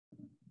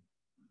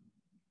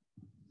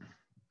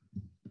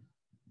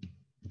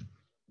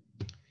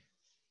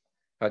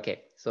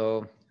Okay,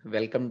 so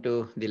welcome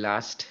to the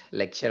last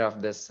lecture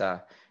of this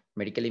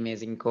medical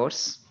imaging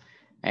course.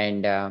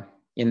 And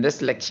in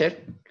this lecture,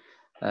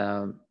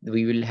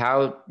 we will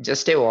have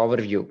just a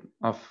overview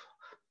of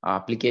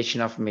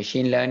application of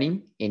machine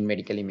learning in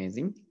medical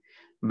imaging.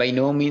 By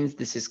no means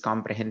this is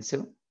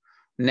comprehensive.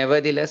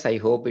 Nevertheless, I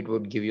hope it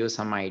would give you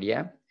some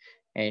idea.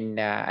 And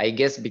I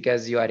guess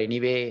because you are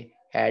anyway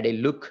had a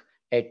look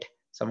at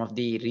some of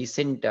the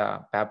recent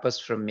papers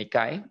from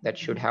MICAI, that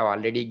should have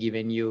already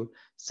given you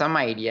some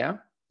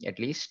idea, at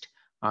least,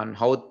 on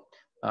how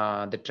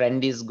the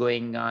trend is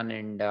going on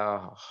and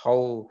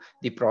how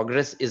the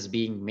progress is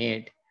being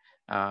made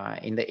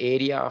in the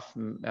area of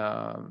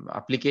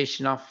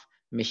application of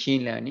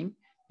machine learning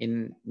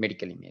in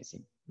medical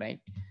imaging, right?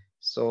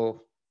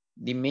 So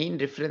the main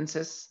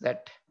references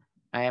that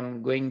I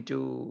am going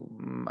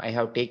to, I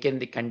have taken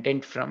the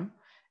content from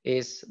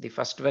is the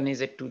first one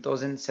is a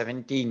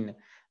 2017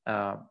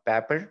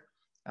 paper,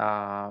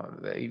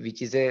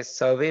 which is a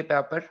survey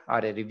paper or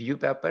a review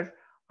paper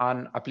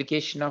on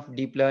application of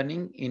deep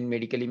learning in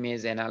medical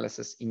image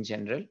analysis in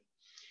general.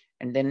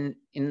 And then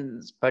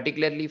in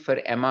particularly for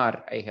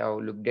MR, I have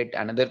looked at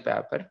another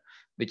paper,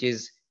 which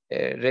is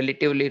a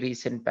relatively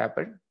recent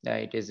paper.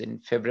 It is in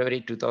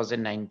February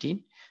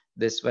 2019.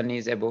 This one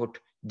is about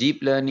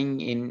deep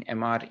learning in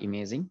MR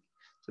imaging.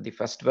 So the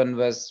first one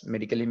was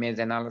Medical Image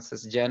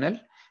Analysis Journal.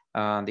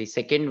 The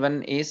second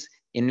one is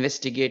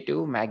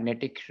Investigative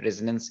Magnetic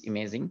Resonance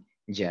Imaging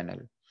Journal.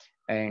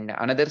 And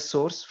another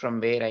source from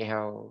where I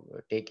have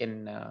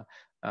taken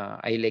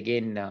I'll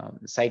again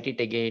cite it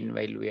again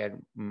while we are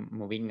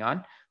moving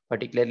on,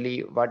 particularly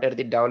what are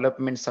the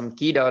developments, some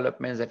key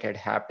developments that had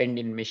happened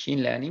in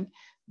machine learning.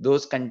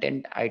 Those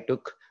content I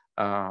took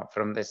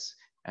from this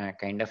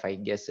kind of, I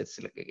guess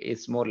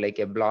it's more like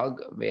a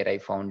blog where I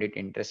found it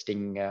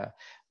interesting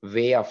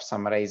way of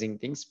summarizing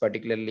things.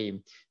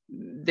 Particularly,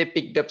 they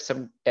picked up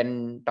some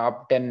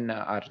top 10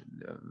 or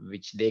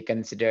which they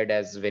considered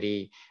as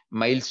very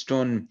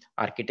milestone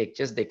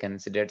architectures. They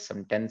considered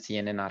some 10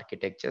 CNN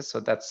architectures. So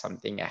that's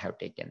something I have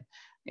taken.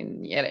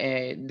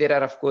 There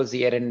are, of course,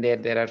 here and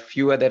there are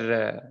few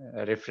other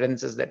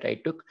references that I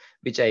took,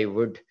 which I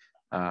would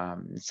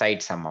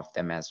cite some of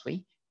them as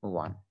we move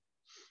on.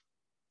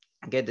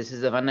 Okay, this is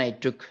the one I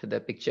took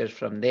the picture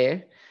from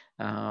there,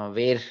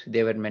 where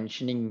they were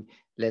mentioning,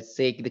 let's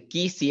say, the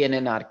key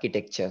CNN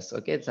architectures.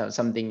 Okay, so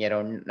something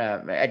around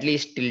at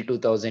least till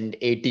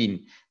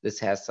 2018, this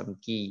has some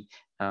key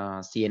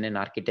CNN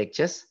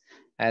architectures.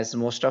 As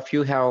most of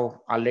you have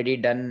already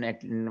done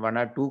at one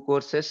or two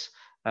courses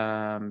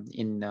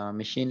in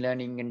machine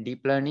learning and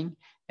deep learning,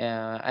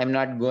 I'm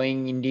not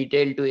going in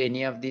detail to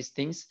any of these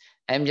things.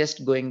 I'm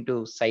just going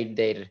to cite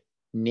their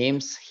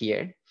names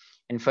here.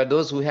 And for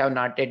those who have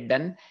not yet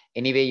done,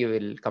 anyway, you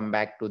will come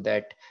back to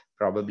that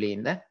probably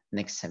in the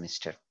next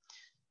semester.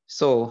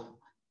 So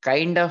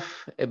kind of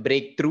a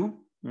breakthrough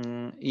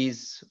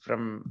is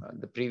from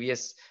the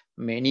previous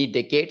many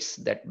decades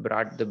that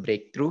brought the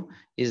breakthrough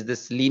is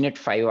this LeanNet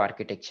 5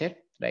 architecture,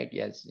 right?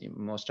 Yes,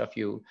 most of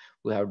you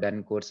who have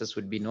done courses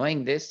would be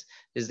knowing this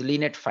is the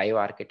LeanNet 5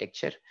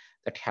 architecture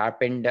that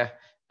happened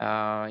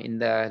in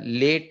the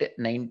late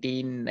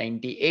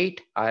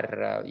 1998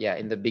 or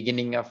in the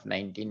beginning of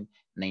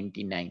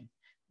 1999.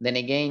 Then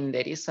again,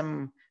 there is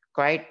some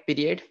quiet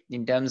period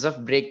in terms of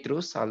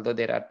breakthroughs, although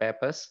there are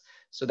papers.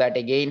 So that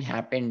again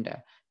happened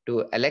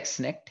to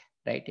AlexNet,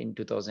 right, in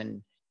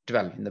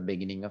 2012, in the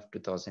beginning of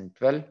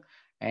 2012.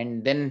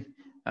 And then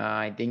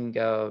I think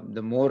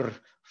the more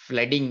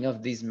flooding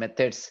of these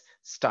methods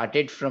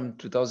started from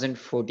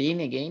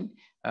 2014 again.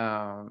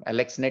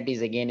 AlexNet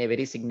is again a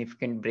very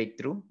significant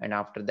breakthrough. And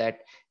after that,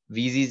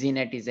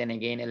 VZZNet is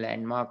again a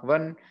landmark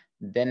one.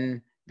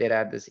 Then there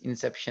are this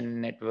inception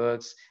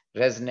networks,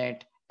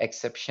 ResNet,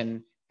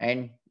 exception,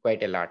 and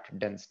quite a lot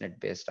DenseNet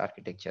based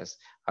architectures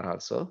are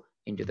also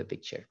into the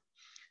picture.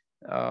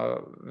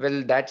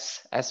 Well,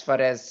 that's as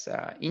far as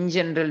in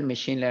general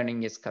machine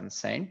learning is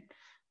concerned.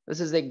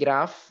 This is a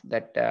graph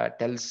that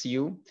tells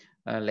you,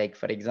 like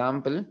for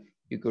example,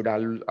 you could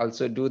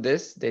also do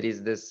this. There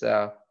is this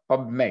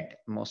PubMed.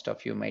 Most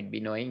of you might be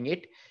knowing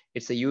it.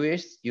 It's a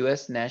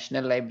US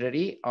National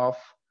Library of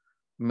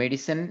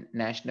Medicine,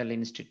 National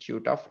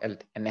Institute of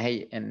Health,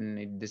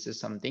 and this is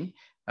something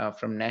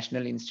from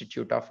National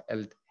Institute of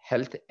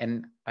Health,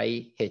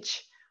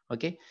 NIH.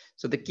 Okay,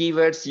 so the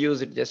keywords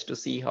used just to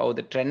see how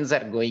the trends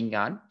are going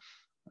on.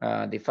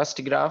 The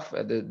first graph,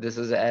 this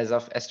is as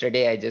of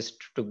yesterday, I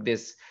just took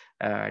this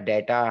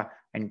data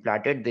and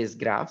plotted these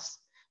graphs.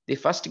 The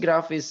first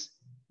graph is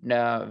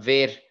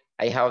where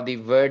I have the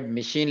word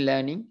machine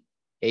learning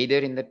either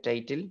in the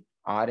title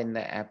or in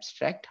the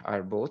abstract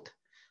or both.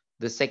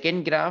 The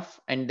second graph,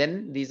 and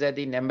then these are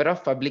the number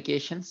of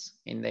publications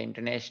in the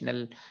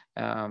international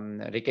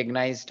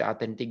recognized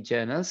authentic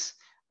journals.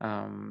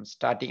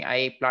 Starting,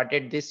 I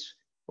plotted this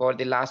for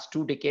the last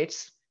 2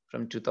 decades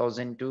from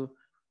 2000 to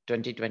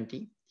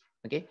 2020.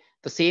 Okay,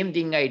 the same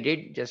thing I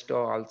did just to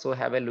also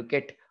have a look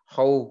at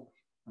how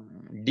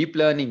deep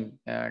learning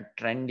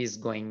trend is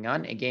going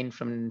on again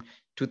from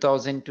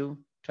 2000 to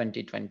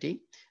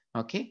 2020.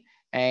 Okay,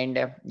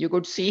 and you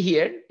could see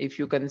here, if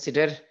you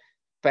consider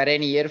per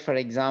an year, for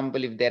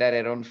example, if there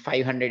are around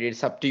 500,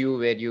 it's up to you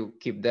where you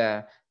keep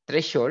the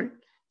threshold.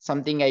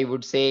 Something I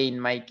would say in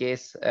my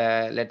case,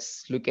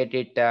 let's look at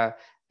it.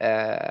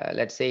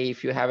 Let's say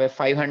if you have a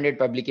 500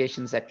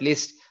 publications at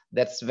least,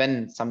 that's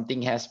when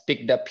something has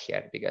picked up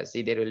here, because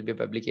see, there will be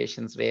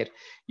publications where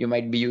you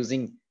might be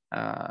using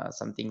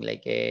something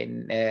like a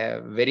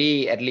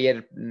very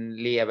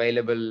earlierly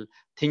available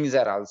things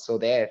are also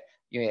there.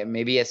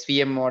 Maybe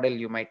SVM model,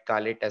 you might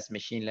call it as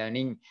machine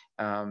learning,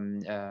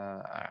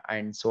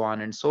 and so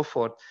on and so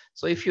forth.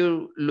 So if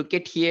you look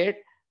at here,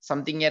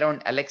 something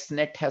around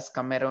AlexNet has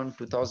come around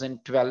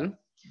 2012.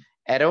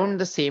 Around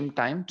the same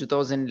time,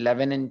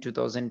 2011 and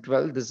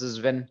 2012, this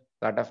is when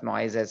a lot of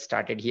noise has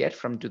started here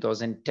from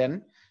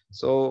 2010.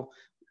 So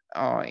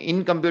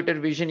in computer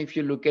vision, if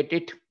you look at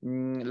it,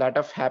 a lot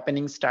of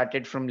happening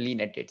started from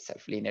LeanET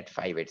itself, LeanET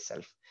 5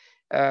 itself.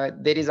 There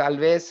is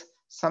always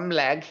some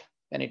lag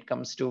when it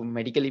comes to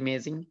medical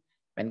imaging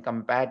when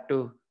compared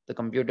to the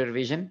computer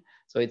vision.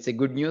 So it's a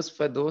good news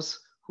for those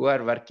who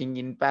are working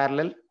in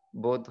parallel,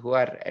 both who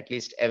are at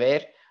least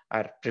aware,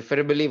 are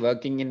preferably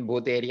working in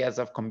both areas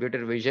of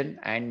computer vision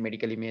and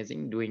medical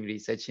imaging, doing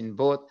research in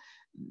both.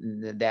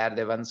 They are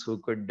the ones who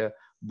could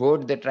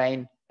board the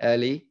train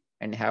early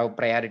and have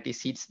priority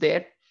seats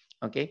there.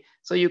 Okay,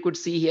 so you could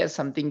see here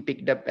something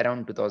picked up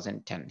around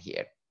 2010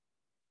 here.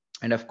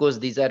 And of course,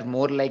 these are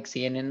more like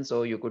CNN,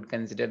 so you could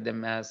consider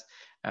them as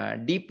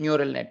deep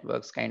neural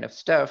networks kind of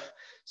stuff.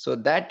 So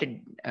that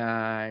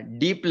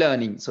deep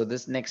learning, so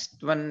this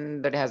next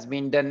one that has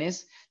been done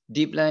is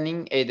deep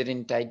learning, either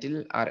in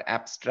title or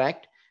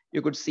abstract.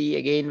 You could see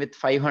again with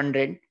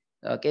 500,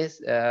 okay,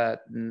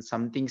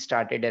 something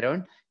started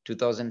around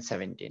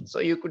 2017. So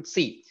you could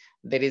see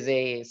there is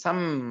a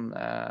some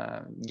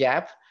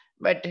gap,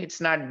 but it's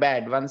not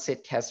bad once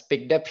it has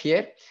picked up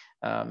here.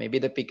 Maybe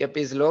the pickup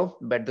is low,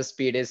 but the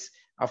speed is,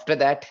 after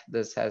that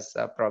this has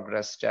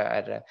progressed.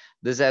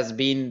 This has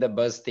been the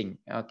buzz thing.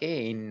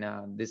 Okay, in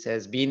this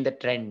has been the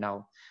trend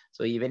now.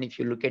 So even if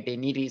you look at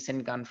any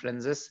recent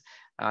conferences,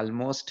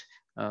 almost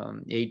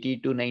 80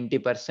 to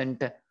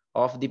 90%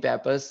 of the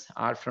papers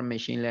are from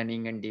machine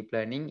learning and deep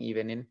learning,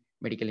 even in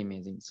medical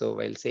imaging. So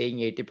while saying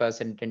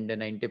 80% and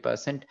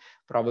 90%,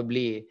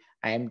 probably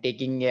I am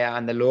taking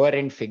on the lower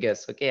end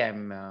figures. Okay,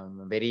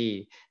 I'm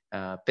very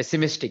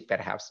pessimistic,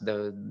 perhaps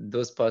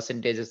those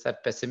percentages are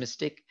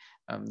pessimistic.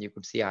 You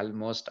could see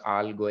almost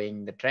all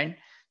going the trend.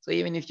 So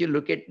even if you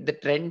look at the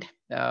trend,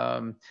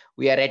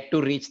 we are yet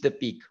to reach the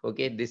peak.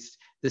 Okay, this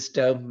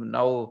term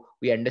now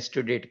we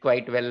understood it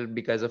quite well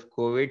because of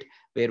COVID,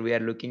 where we are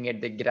looking at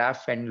the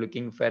graph and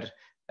looking for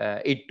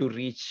it to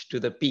reach to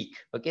the peak.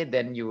 Okay,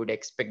 then you would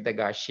expect the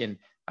Gaussian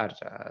or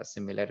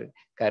similar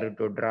curve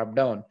to drop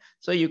down.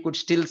 So you could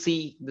still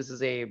see this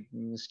is a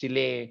still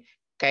a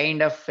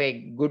kind of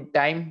a good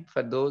time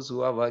for those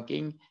who are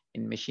working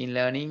in machine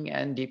learning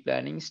and deep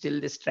learning. Still,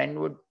 this trend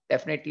would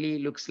definitely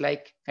looks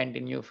like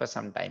continue for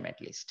some time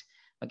at least.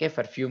 Okay,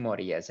 for a few more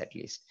years at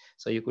least.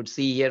 So you could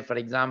see here, for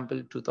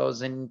example,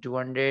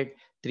 2,200,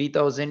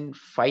 3,000,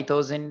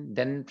 5,000,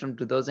 then from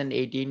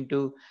 2018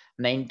 to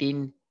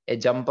 19, a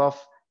jump of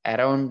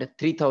around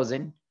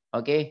 3,000.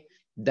 Okay,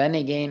 then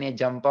again a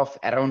jump of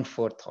around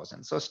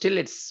 4,000. So still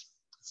it's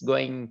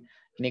going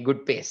in a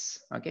good pace.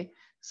 Okay,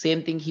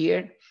 same thing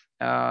here.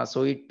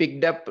 So it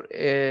picked up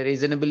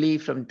reasonably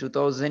from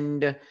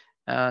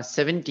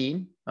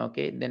 2017.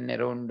 Okay, then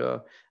around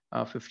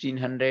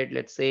 1,500,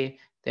 let's say,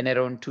 then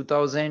around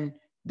 2,000,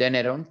 then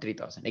around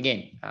 3,000.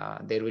 Again,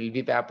 there will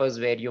be papers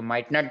where you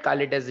might not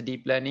call it as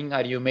deep learning,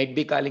 or you might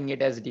be calling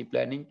it as deep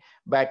learning,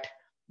 but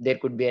there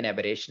could be an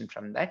aberration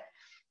from that.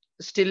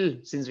 Still,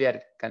 since we are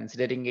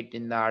considering it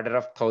in the order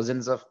of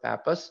thousands of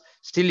papers,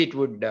 still it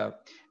would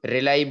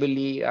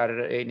reliably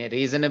or in a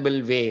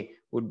reasonable way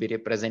would be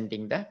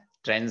representing the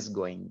trends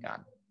going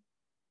on.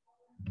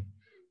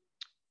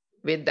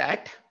 With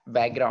that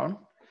background,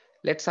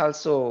 let's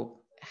also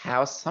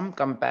have some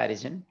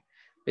comparison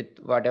with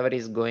whatever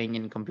is going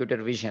in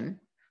computer vision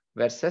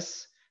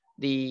versus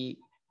the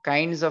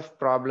kinds of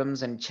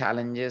problems and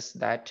challenges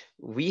that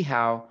we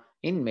have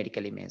in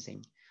medical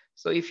imaging.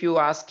 So if you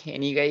ask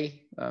any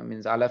guy,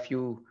 means all of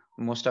you,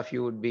 most of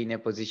you would be in a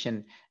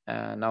position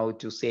now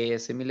to say a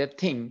similar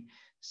thing.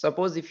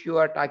 Suppose if you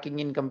are talking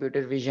in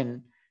computer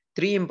vision,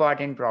 three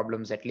important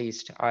problems at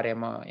least, or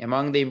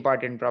among the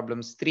important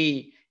problems,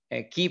 three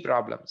key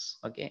problems,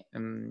 okay,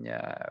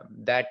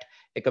 that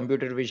a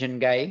computer vision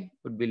guy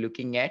would be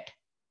looking at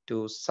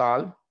to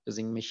solve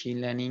using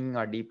machine learning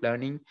or deep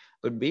learning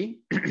would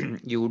be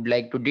you would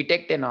like to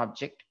detect an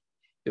object,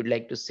 you'd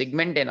like to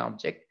segment an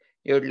object,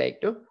 you would like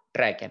to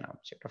track an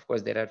object. Of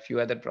course, there are a few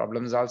other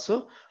problems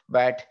also,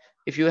 but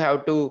if you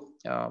have to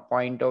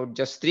point out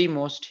just three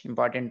most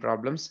important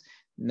problems,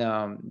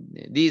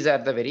 these are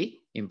the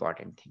very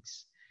important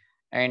things.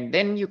 And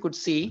then you could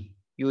see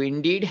you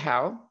indeed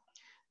have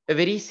a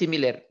very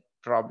similar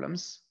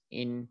problems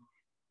in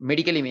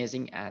medical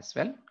imaging as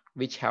well,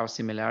 which have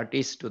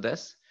similarities to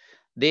this.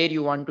 There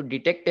you want to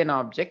detect an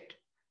object.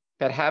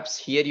 Perhaps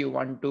here you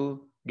want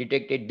to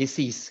detect a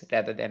disease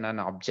rather than an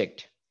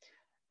object.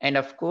 And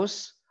of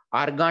course,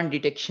 organ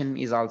detection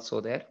is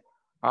also there,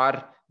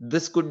 or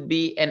this could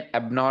be an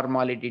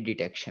abnormality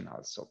detection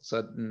also.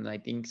 So I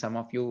think some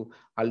of you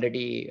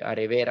already are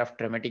aware of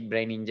traumatic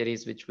brain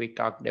injuries, which we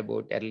talked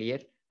about earlier,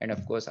 and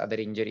of course other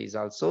injuries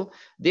also.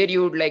 There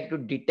you would like to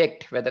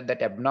detect whether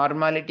that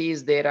abnormality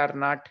is there or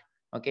not,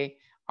 okay,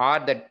 or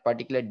that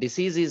particular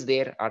disease is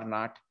there or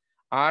not,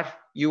 or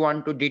you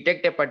want to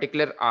detect a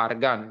particular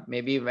organ.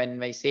 Maybe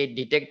when I say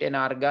detect an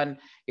organ,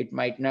 it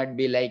might not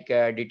be like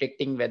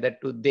detecting whether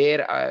to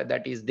there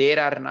that is there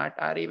or not,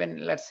 or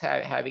even let's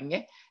having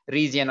a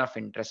region of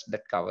interest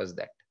that covers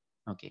that.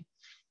 Okay,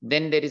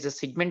 then there is a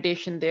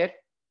segmentation there,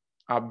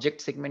 object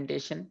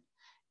segmentation.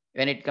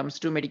 When it comes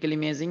to medical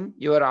imaging,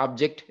 your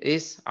object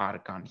is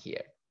organ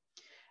here.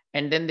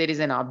 And then there is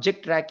an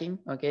object tracking.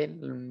 Okay,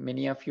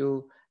 many of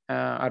you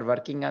are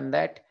working on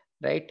that,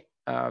 right?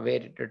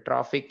 Where the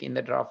traffic, in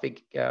the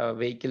traffic,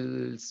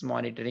 vehicles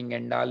monitoring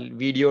and all,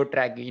 video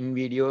track in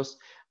videos,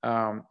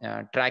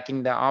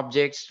 tracking the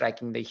objects,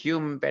 tracking the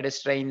human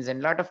pedestrians, and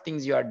a lot of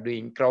things you are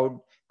doing, crowd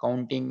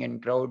counting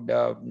and crowd,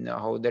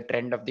 how the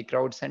trend of the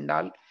crowds and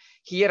all.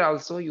 Here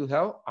also you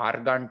have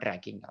organ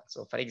tracking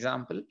also. For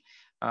example,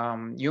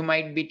 you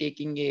might be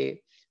taking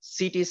a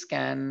CT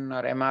scan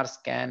or MR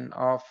scan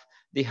of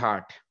the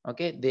heart.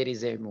 Okay, there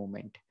is a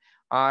movement.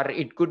 Or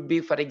it could be,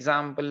 for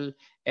example,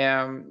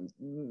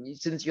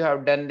 since you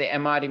have done the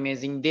MR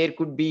imaging, there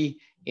could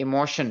be a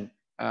motion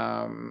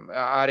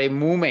or a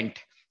movement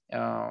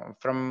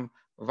from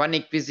one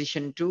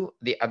acquisition to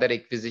the other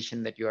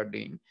acquisition that you are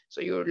doing.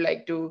 So you would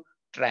like to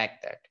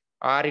track that.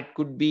 Or it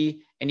could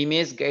be an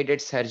image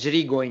guided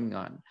surgery going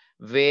on,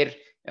 where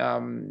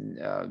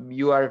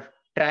you are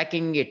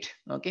tracking it,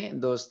 okay,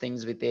 those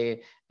things with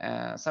a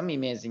some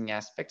imaging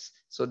aspects.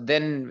 So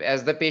then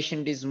as the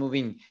patient is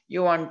moving,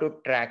 you want to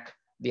track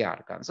the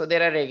organ. So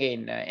there are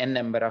again a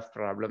number of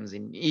problems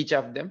in each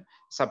of them.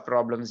 Sub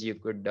problems you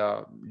could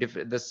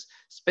this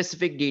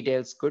specific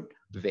details could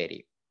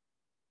vary.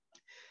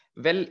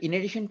 Well, in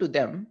addition to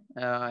them,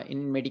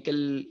 in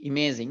medical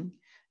imaging,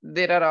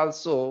 there are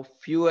also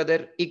few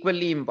other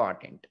equally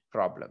important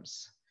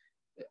problems.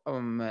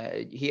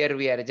 Here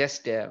we are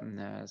just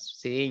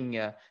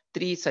saying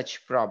three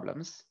such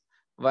problems.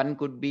 One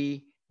could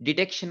be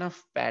detection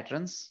of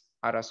patterns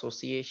or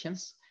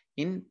associations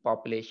in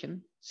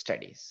population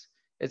studies.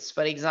 It's,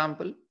 for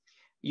example,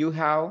 you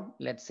have,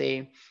 let's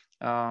say,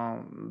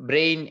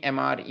 brain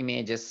MR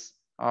images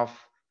of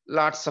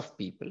lots of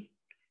people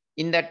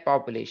in that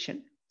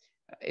population.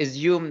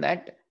 Assume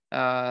that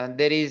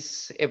there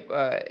is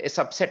a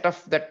subset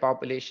of that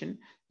population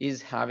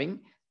is having,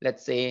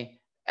 let's say,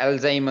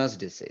 Alzheimer's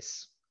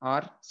disease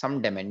or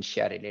some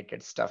dementia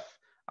related stuff,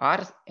 or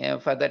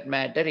for that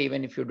matter,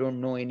 even if you don't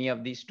know any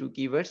of these two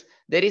keywords,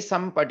 there is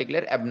some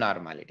particular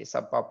abnormality.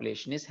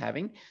 Subpopulation is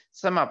having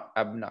some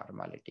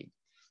abnormality.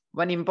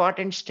 One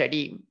important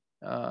study,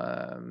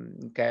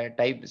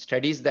 type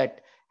studies that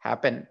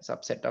happen,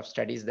 subset of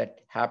studies that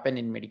happen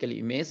in medical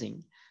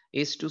imaging,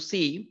 is to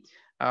see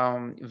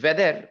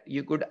whether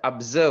you could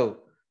observe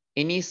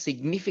any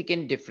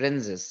significant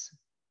differences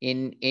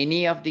in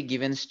any of the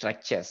given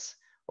structures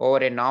over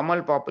a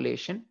normal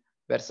population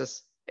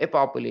versus a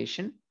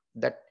population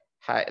that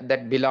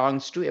that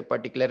belongs to a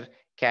particular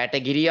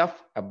category of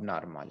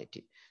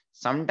abnormality.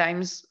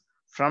 Sometimes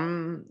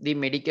from the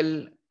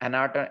medical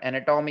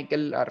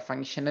anatomical or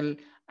functional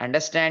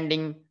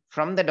understanding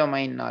from the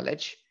domain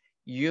knowledge,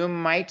 you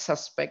might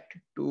suspect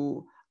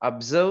to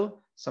observe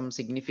some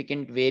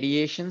significant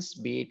variations,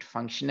 be it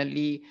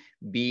functionally,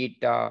 be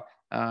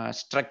it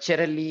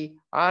structurally,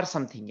 or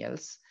something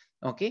else,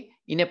 okay,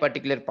 in a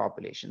particular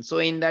population. So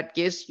in that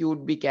case, you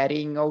would be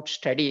carrying out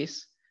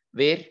studies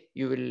where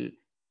you will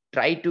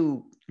try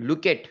to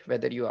look at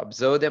whether you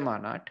observe them or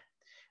not.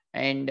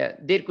 And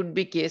there could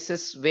be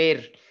cases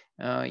where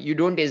you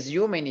don't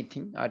assume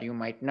anything, or you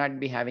might not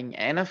be having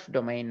enough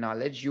domain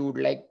knowledge. You would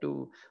like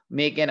to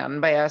make an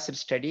unbiased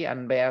study.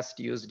 Unbiased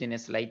used in a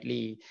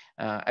slightly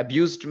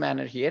abused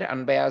manner here.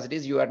 Unbiased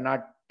is you are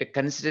not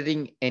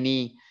considering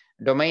any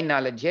domain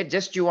knowledge here,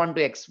 just you want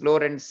to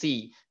explore and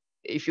see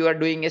if you are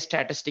doing a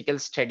statistical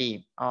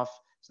study of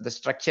the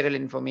structural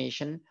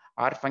information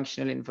or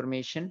functional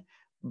information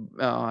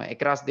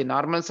across the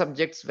normal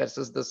subjects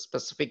versus the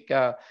specific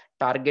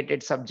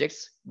targeted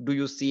subjects. Do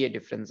you see a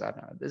difference or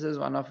not? This is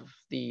one of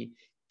the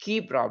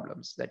key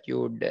problems that you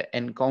would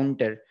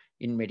encounter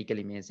in medical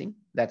imaging.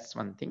 That's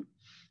one thing.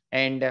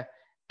 And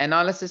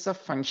analysis of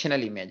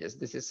functional images.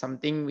 This is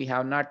something we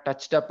have not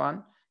touched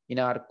upon in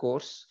our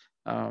course,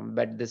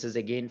 but this is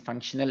again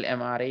functional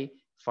MRI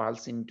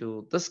falls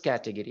into this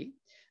category.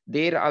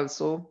 There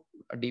also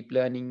deep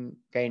learning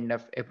kind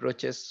of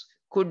approaches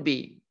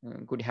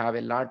could have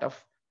a lot of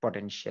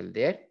potential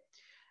there.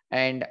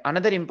 And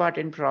another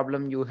important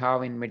problem you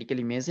have in medical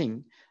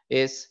imaging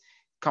is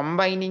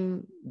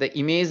combining the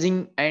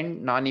imaging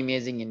and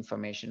non-imaging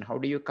information. How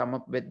do you come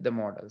up with the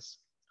models?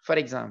 For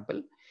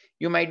example,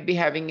 you might be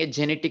having a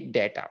genetic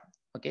data.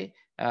 Okay,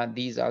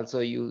 these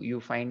also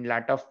you find a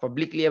lot of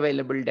publicly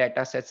available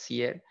data sets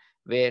here.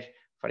 where,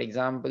 for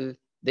example,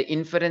 the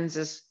inference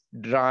is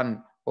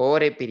drawn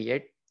over a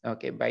period,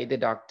 okay, by the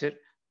doctor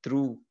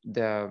through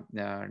the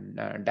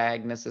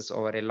diagnosis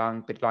over a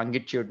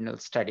longitudinal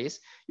studies.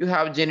 You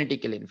have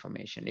genetical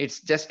information.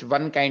 It's just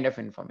one kind of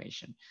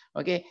information.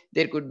 Okay,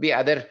 there could be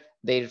other,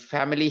 their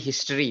family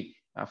history,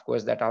 of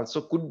course, that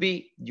also could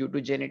be due to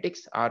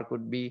genetics or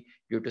could be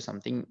due to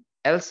something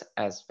else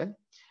as well.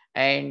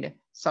 And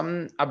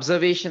some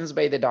observations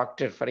by the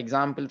doctor, for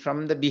example,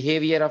 from the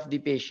behavior of the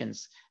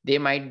patients, they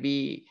might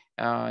be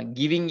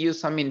giving you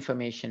some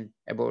information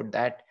about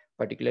that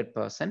particular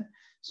person.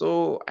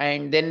 So,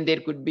 and then there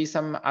could be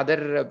some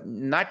other,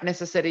 not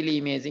necessarily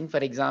imaging. For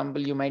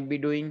example, you might be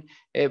doing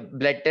a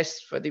blood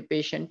test for the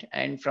patient,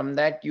 and from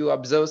that you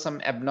observe some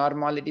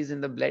abnormalities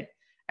in the blood.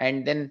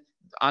 And then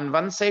on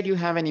one side, you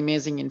have an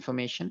imaging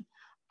information,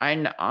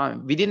 and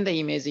within the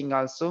imaging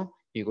also,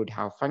 you could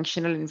have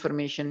functional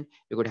information,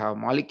 you could have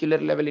molecular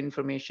level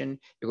information,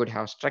 you could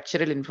have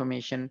structural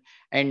information,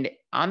 and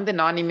on the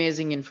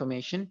non-imaging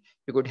information,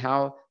 you could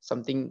have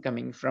something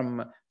coming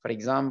from, for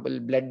example,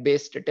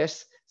 blood-based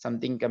tests,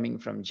 something coming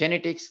from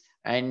genetics,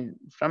 and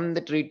from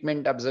the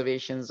treatment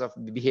observations of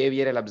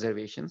behavioral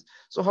observations.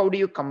 So how do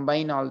you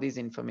combine all these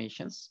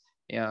informations?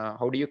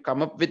 How do you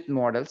come up with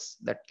models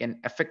that can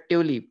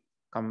effectively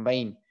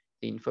combine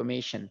the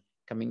information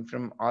coming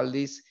from all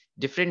these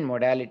different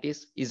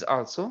modalities is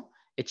also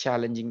a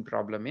challenging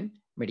problem in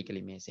medical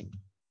imaging.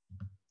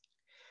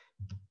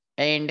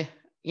 And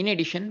in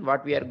addition,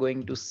 what we are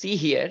going to see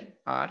here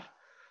are,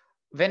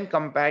 when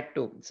compared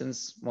to,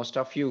 since most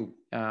of you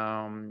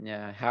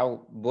have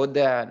both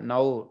the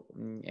now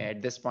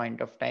at this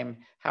point of time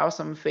have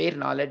some fair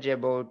knowledge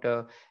about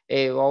a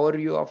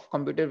overview of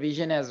computer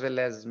vision as well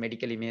as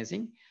medical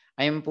imaging,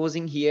 I am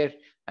posing here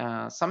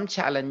some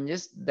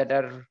challenges that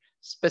are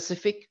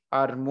specific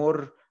or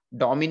more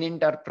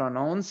dominant or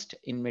pronounced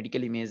in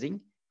medical imaging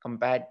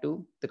compared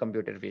to the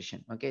computer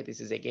vision. Okay, this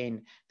is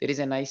again, there is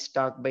a nice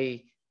talk by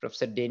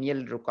Professor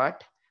Daniel Ruckert.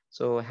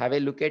 So have a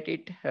look at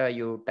it.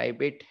 You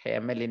type it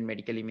ML in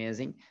medical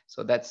imaging.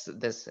 So that's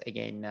this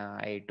again.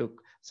 I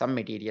took some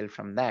material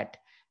from that.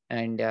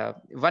 And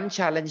one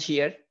challenge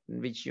here,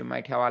 which you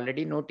might have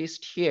already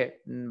noticed here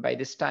by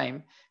this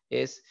time,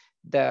 is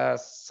the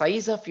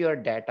size of your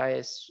data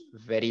is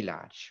very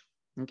large.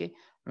 Okay.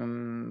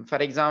 For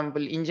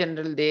example, in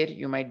general, there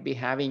you might be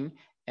having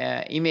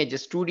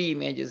images. 2D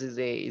images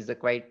is a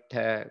quite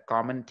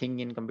common thing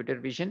in computer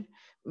vision.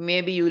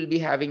 Maybe you will be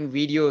having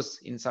videos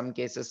in some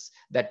cases,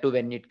 that too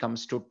when it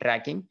comes to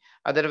tracking.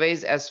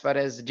 Otherwise, as far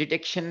as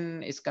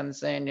detection is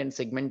concerned and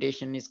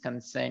segmentation is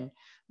concerned,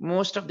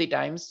 most of the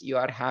times you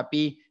are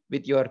happy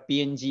with your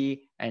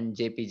PNG and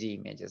JPG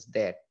images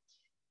there.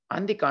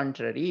 On the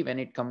contrary, when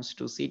it comes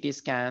to CT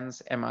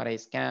scans, MRI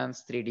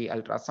scans, 3D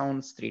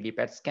ultrasounds, 3D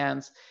PET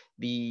scans,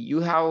 you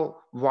have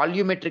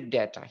volumetric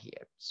data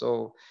here.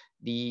 So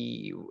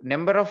the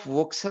number of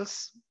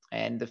voxels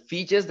and the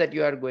features that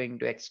you are going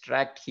to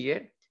extract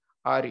here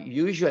are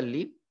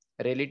usually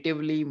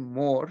relatively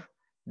more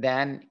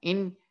than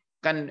in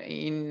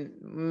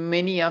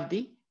many of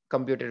the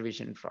computer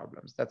vision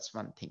problems. That's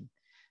one thing.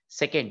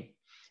 Second,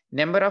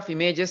 number of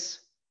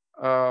images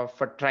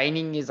for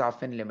training is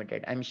often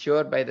limited. I'm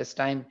sure by this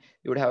time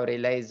you would have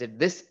realized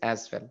this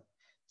as well.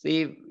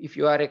 See, if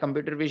you are a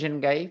computer vision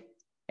guy,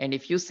 and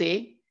if you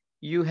say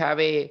you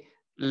have a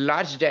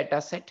large data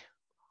set,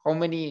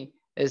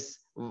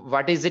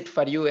 what is it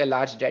for you, a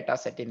large data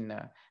set in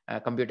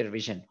computer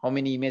vision? How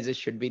many images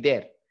should be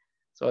there?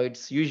 So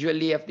it's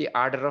usually of the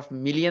order of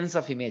millions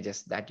of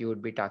images that you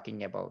would be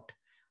talking about.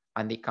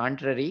 On the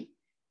contrary,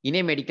 in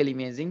a medical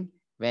imaging,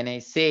 when I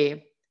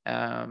say,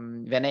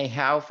 when I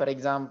have, for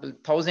example,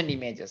 1,000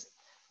 images,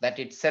 that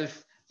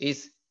itself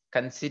is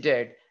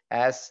considered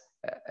as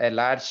a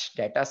large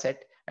data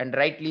set, and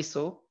rightly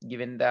so,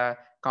 given the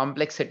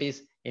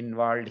complexities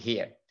involved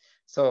here.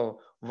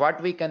 So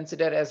what we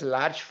consider as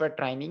large for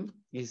training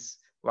is,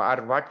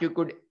 or what you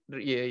could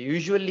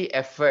usually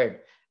afford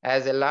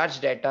as a large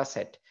data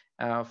set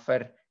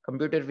for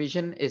computer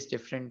vision is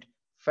different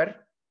for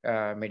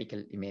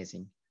medical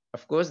imaging.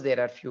 Of course, there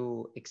are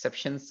few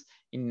exceptions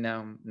in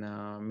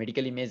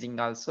medical imaging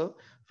also.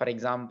 For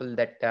example,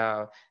 that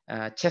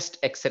chest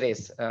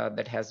x-rays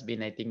that has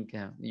been, I think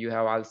you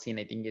have all seen,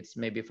 I think it's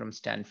maybe from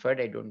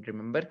Stanford, I don't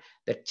remember,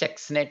 the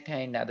ChexNet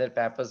and other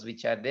papers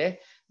which are there.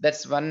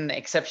 That's one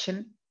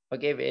exception,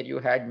 okay, where you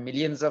had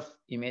millions of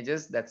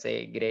images. That's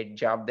a great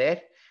job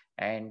there.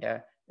 And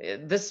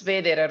this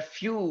way, there are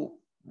few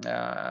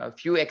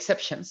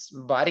exceptions.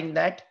 Barring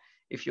that,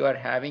 if you are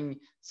having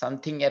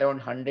something around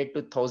 100 to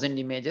 1,000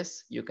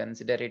 images, you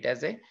consider it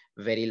as a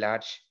very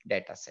large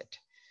data set.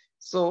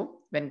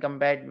 So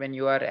when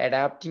you are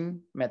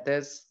adapting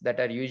methods that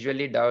are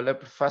usually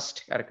developed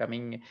first are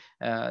coming,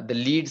 the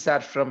leads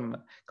are from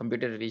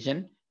computer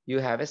vision, you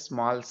have a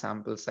small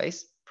sample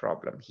size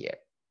problem here.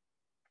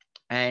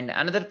 And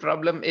another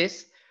problem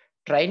is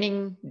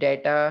training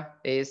data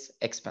is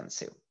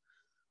expensive.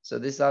 So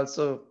this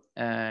also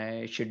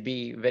should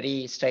be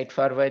very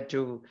straightforward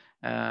to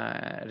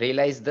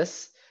realize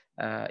this.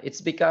 It's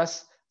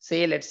because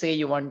Say, let's say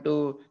you want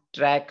to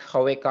track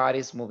how a car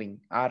is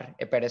moving or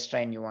a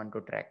pedestrian you want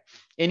to track.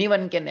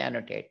 Anyone can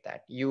annotate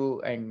that.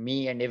 You and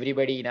me and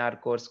everybody in our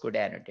course could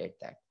annotate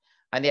that.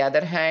 On the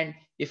other hand,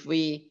 if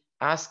we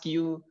ask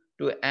you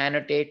to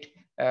annotate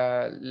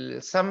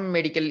some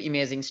medical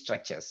imaging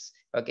structures,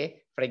 okay,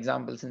 for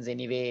example, since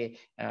anyway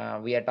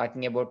we are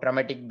talking about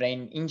traumatic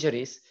brain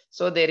injuries,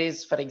 so there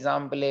is, for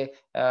example, a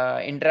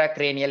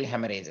intracranial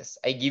hemorrhages.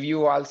 I give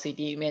you all CT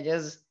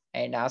images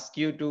and ask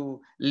you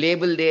to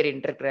label their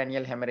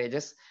intracranial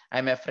hemorrhages.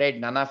 I'm afraid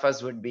none of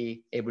us would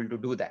be able to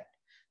do that.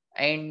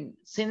 And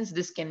since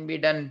this can be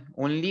done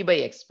only by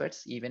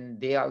experts, even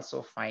they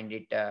also find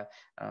it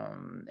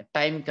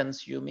time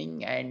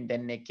consuming, and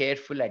then a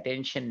careful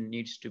attention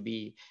needs to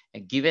be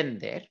given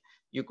there.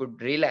 You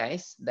could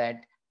realize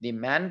that the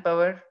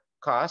manpower,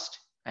 cost,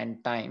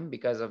 and time,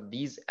 because of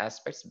these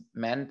aspects,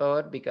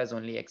 manpower because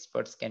only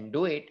experts can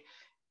do it,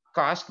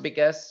 cost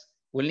because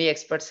only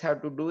experts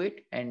have to do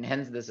it, and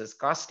hence this is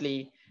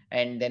costly.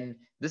 And then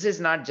this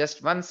is not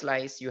just one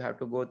slice, you have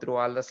to go through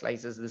all the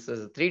slices. This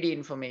is 3D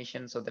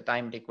information, so the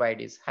time required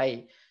is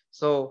high.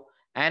 So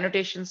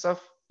annotations of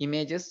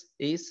images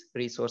is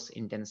resource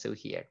intensive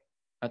here.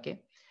 Okay.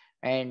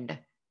 And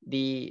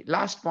the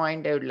last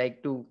point I would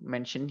like to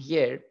mention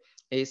here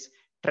is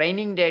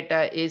training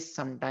data is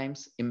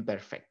sometimes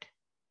imperfect.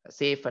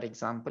 Say, for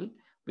example,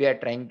 we are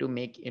trying to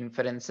make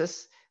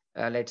inferences.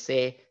 Let's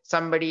say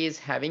somebody is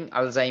having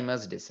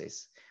Alzheimer's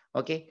disease.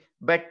 Okay.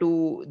 But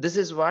to this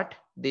is what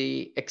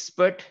the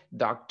expert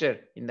doctor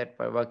in that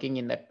working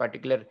in that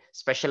particular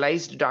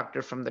specialized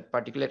doctor from that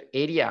particular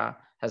area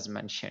has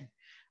mentioned.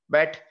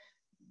 But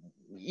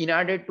in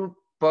order to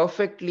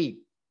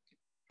perfectly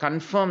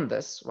confirm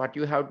this, what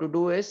you have to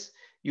do is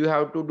you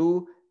have to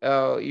do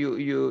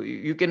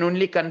you can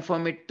only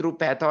confirm it through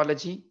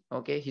pathology,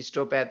 okay,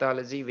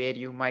 histopathology, where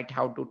you might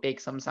have to take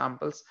some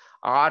samples,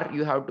 or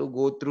you have to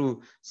go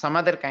through some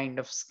other kind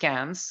of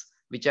scans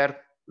which are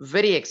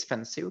very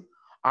expensive,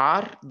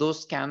 or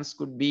those scans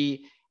could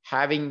be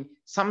having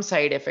some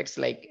side effects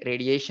like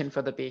radiation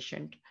for the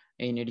patient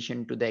in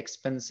addition to the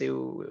expensive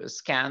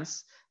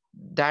scans.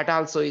 That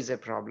also is a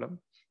problem.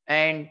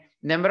 And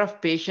number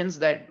of patients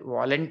that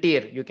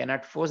volunteer, you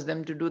cannot force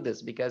them to do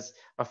this, because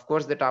of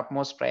course the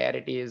topmost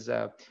priority is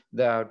the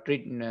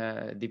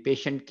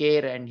patient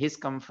care and his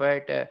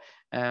comfort,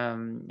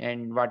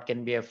 and what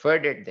can be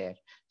afforded there.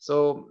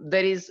 So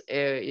there is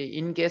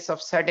in case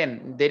of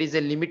certain, there is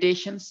a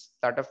limitations,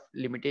 lot of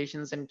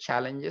limitations and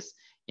challenges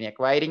in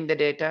acquiring the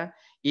data.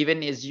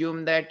 Even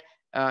assume that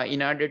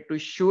in order to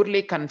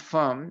surely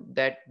confirm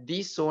that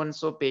this so and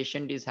so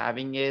patient is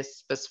having a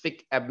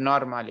specific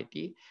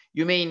abnormality,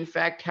 you may in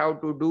fact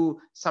have to do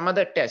some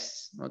other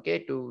tests, okay,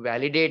 to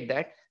validate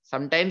that.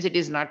 Sometimes it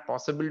is not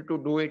possible to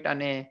do it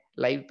on a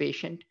live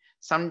patient.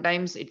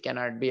 Sometimes it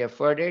cannot be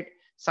afforded.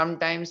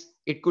 Sometimes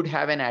it could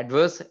have an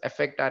adverse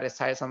effect or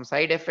some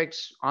side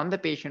effects on the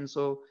patient,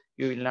 so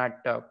you will not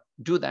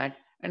do that.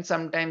 And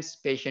sometimes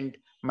patient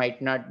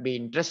might not be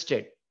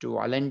interested to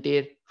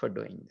volunteer for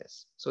doing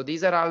this. So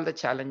these are all the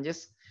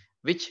challenges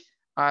which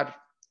are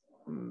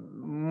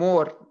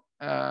more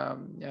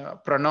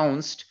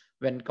pronounced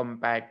when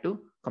compared to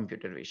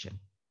computer vision.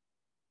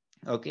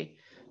 Okay,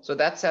 so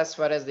that's as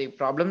far as the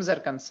problems are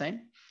concerned.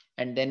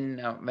 And then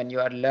when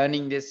you are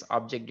learning this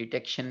object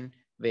detection,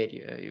 where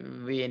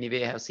we anyway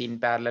have seen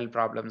parallel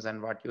problems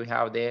and what you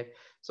have there.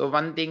 So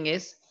one thing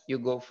is you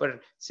go for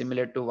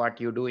similar to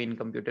what you do in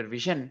computer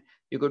vision,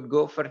 you could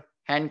go for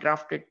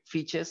handcrafted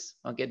features.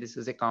 Okay, this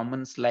is a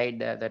common slide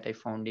that I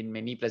found in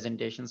many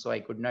presentations, so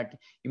I could not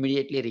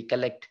immediately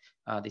recollect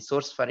the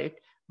source for it.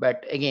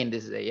 But again,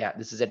 this is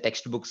this is a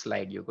textbook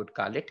slide, you could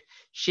call it.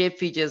 Shape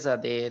features are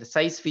there,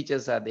 size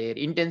features are there,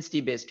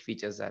 intensity based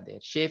features are there.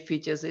 Shape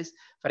features is,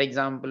 for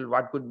example,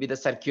 what could be the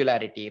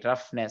circularity,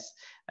 roughness,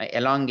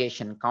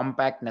 elongation,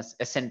 compactness,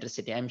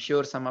 eccentricity. I'm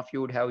sure some of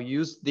you would have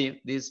used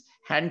these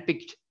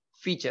hand-picked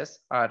features,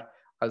 are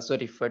also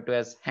referred to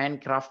as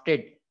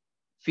handcrafted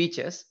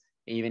features,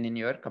 even in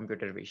your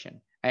computer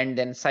vision. And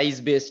then size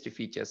based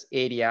features,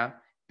 area,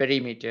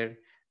 perimeter,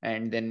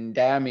 and then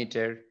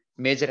diameter,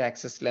 major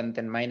axis length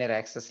and minor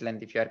axis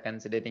length, if you are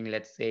considering,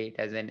 let's say, it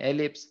has an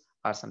ellipse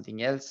or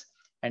something else.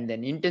 And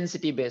then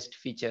intensity based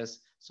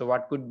features, so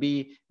what could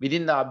be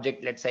within the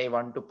object. Let's say I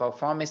want to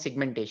perform a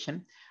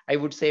segmentation, I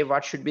would say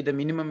what should be the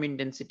minimum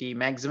intensity,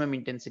 maximum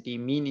intensity,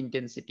 mean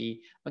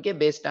intensity. Okay,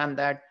 based on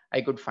that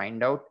I could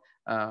find out,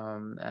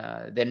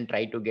 then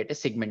try to get a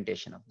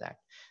segmentation of that.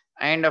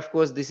 And of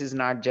course this is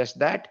not just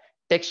that,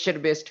 texture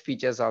based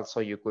features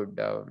also you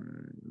could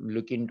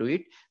look into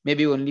it.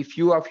 Maybe only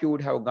few of you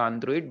would have gone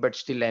through it, but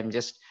still I'm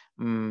just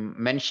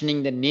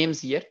mentioning the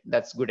names here.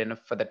 That's good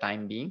enough for the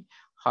time being.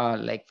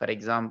 Like for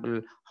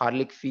example,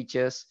 Harlick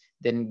features,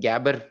 then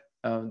Gabber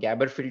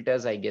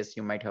filters. I guess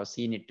you might have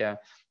seen it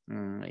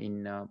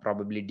in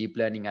probably deep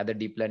learning, other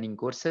deep learning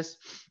courses.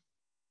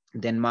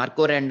 Then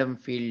Marco random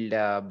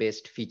field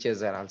based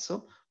features are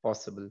also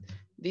possible.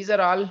 These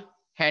are all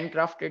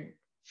handcrafted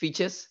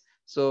features.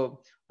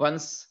 So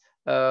once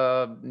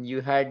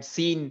you had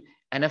seen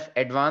enough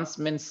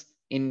advancements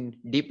in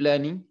deep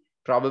learning,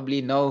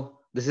 probably now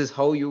this is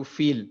how you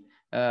feel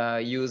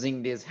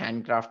using these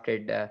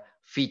handcrafted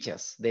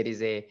features. There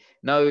is a,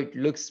 now it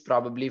looks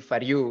probably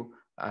for you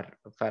or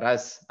for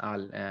us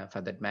all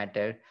for that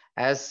matter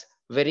as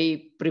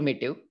very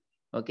primitive,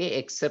 okay,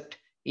 except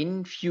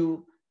in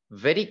few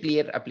very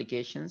clear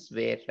applications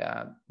where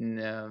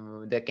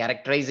the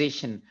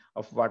characterization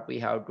of what we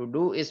have to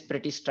do is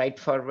pretty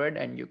straightforward,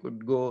 and you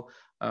could go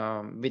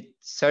with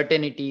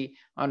certainty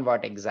on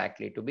what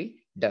exactly to be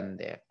done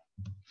there.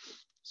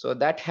 So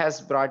that has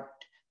brought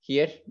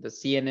here the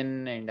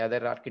CNN and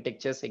other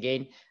architectures.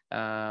 Again,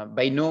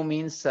 by no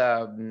means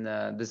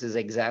this is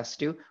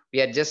exhaustive.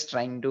 We are just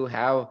trying to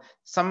have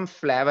some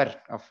flavor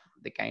of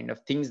the kind of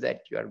things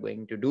that you are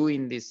going to do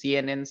in the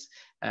CNNs.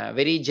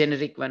 Very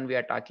generic one we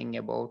are talking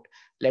about.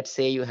 Let's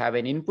say you have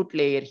an input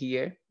layer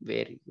here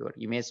where your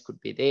image could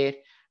be there,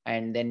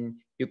 and then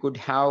you could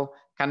have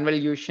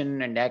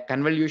convolution and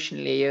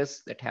convolution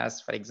layers that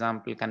has, for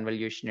example,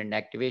 convolution and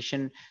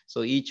activation.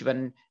 So each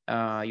one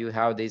you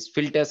have these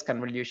filters,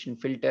 convolution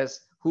filters,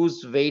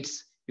 whose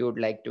weights you would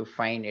like to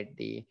find at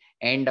the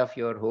end of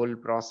your whole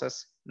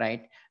process,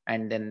 right?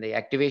 And then the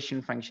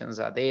activation functions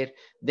are there.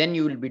 Then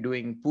you will be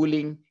doing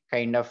pooling,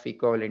 kind of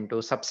equivalent to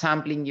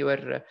subsampling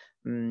your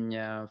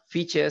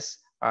features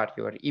or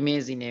your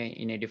image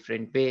in a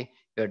different way.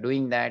 You're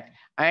doing that.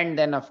 And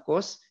then of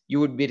course, you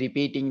would be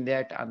repeating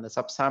that on the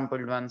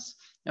subsampled ones.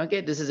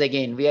 Okay, this is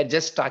again, we are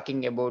just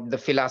talking about the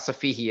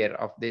philosophy here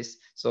of this.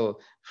 So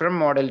from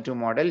model to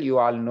model, you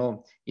all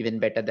know even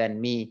better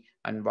than me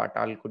and what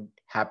all could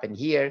happen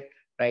here,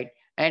 right?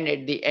 And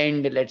at the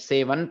end, let's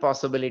say one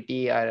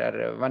possibility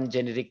or one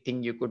generic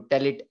thing, you could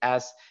tell it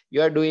as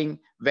you are doing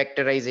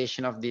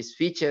vectorization of these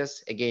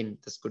features. Again,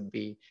 this could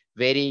be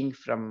varying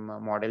from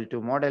model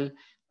to model,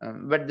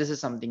 but this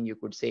is something you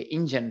could say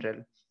in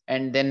general.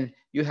 And then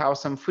you have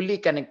some fully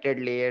connected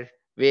layer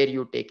where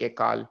you take a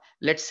call.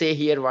 Let's say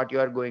here what you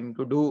are going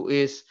to do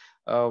is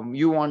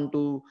you want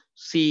to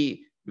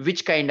see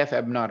which kind of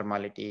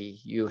abnormality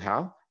you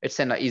have. Is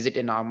it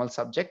a normal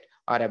subject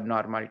or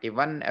abnormality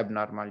 1,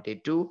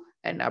 abnormality 2,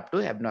 and up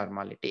to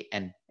abnormality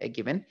n, a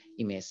given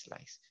image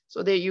slice.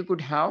 So there you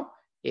could have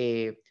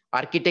a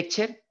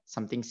architecture,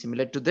 something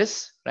similar to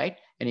this, right?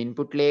 An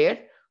input layer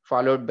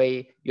followed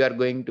by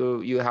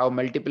you have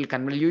multiple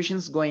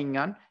convolutions going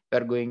on. You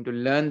are going to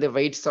learn the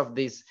weights of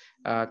these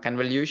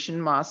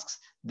convolution masks.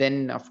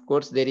 Then of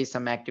course there is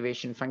some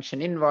activation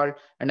function involved,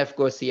 and of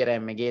course here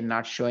I'm again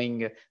not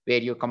showing where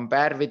you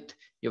compare with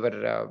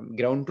your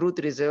ground truth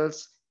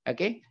results,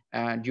 okay,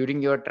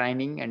 during your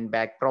training and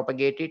back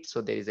propagate it.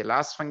 So there is a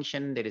loss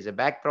function, there is a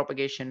back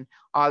propagation,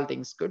 all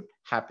things could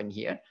happen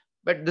here.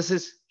 But this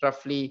is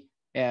roughly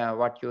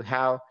what you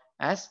have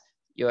as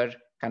your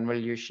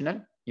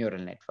convolutional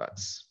neural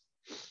networks,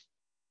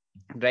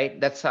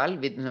 right? That's all.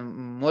 With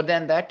more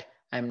than that,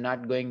 I'm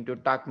not going to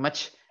talk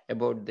much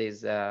about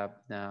these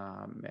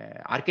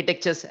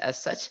architectures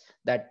as such.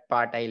 That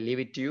part I leave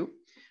it to you.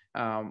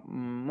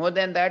 More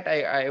than that,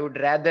 I would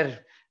rather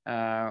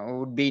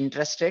would be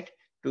interested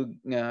to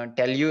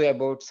tell you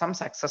about some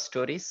success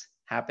stories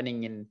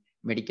happening in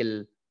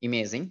medical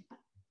imaging.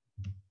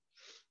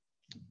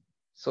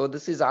 So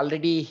this is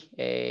already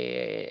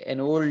an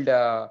old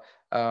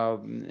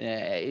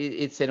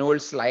it's an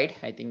old slide.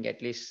 I think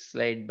at least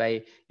slide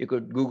by, you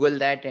could Google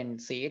that and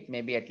see it,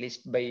 maybe at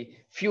least by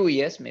few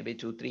years, maybe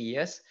 2-3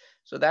 years.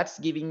 So that's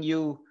giving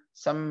you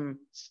some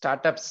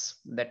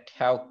startups that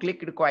have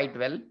clicked quite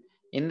well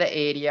in the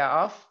area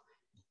of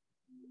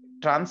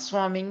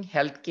transforming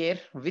healthcare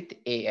with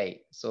AI.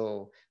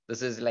 So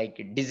this is like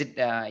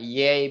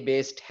AI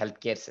based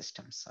healthcare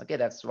systems. Okay,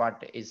 that's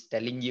what is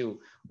telling you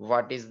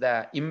what is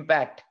the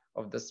impact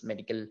of this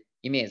medical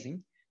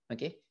imaging.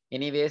 Okay,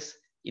 anyways,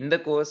 in the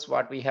course,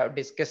 what we have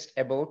discussed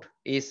about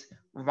is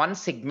one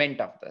segment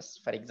of this.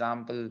 For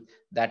example,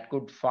 that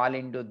could fall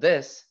into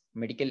this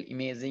medical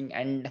imaging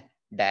and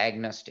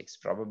diagnostics,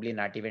 probably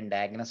not even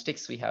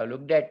diagnostics we have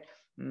looked at.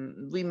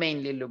 We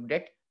mainly looked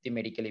at the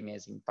medical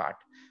imaging part.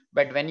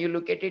 But when you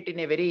look at it in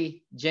a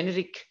very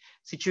generic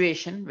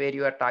situation where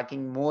you are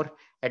talking more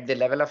at the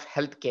level of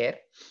healthcare,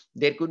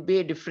 there could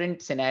be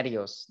different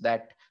scenarios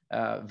that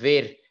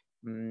where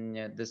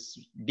this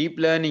deep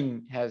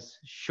learning has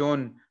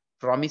shown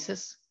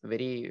promises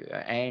very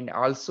and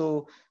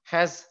also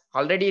has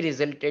already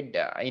resulted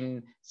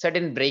in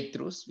certain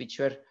breakthroughs which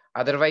were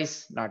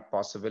otherwise not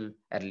possible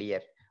earlier.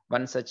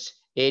 One such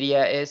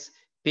area is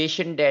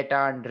patient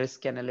data and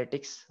risk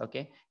analytics.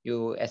 Okay,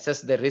 you assess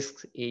the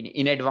risks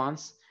in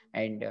advance,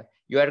 and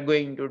you are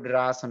going to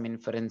draw some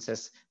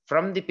inferences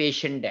from the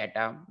patient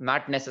data,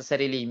 not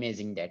necessarily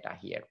imaging data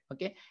here.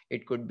 Okay,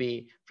 it could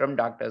be from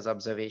doctor's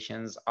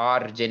observations or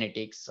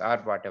genetics or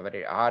whatever,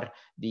 or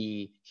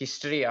the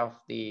history of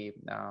the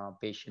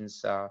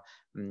patient's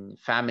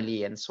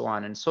family and so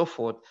on and so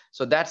forth.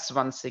 So that's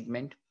one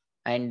segment.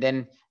 And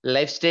then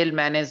lifestyle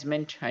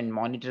management and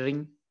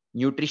monitoring,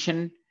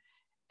 nutrition,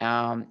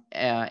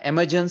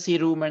 emergency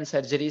room and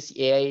surgeries,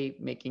 AI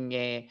making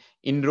a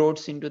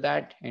inroads into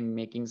that and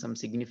making some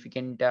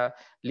significant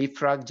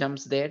leapfrog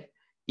jumps there.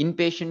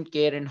 inpatient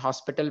care and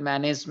hospital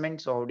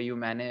management. So how do you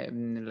manage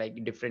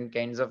like different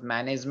kinds of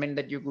management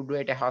that you could do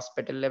at a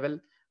hospital level,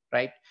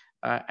 right?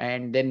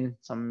 And then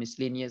some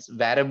miscellaneous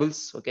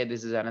variables. Okay,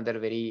 this is another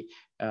very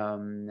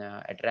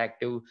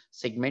attractive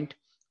segment.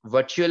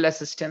 Virtual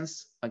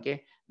assistants.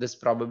 Okay, this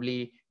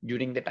probably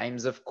during the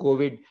times of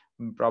COVID,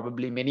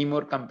 probably many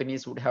more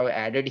companies would have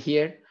added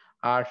here,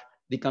 or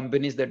the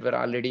companies that were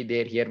already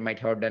there here might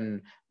have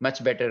done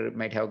much better,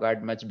 might have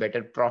got much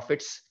better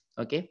profits.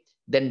 Okay,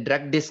 then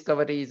drug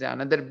discovery is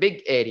another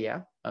big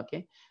area.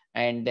 Okay,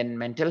 and then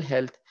mental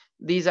health.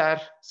 These are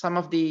some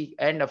of the,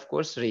 and of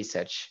course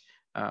research.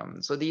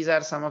 So these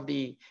are some of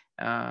the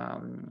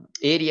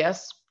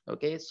areas.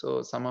 Okay,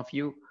 so some of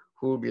you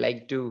who would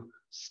like to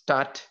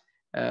start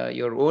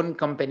your own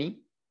company,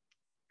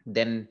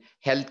 then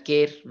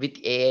healthcare with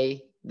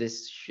AI,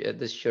 this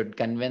should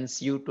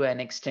convince you to an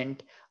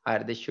extent,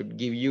 or this should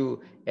give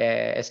you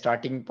a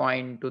starting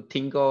point to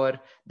think over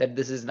that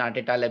this is not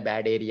at all a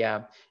bad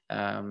area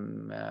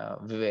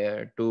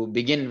to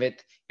begin with,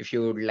 if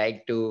you would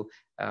like to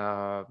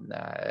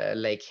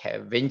like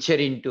venture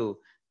into,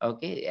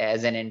 okay,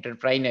 as an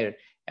entrepreneur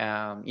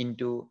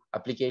into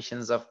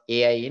applications of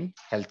AI in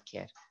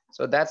healthcare.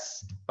 So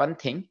that's one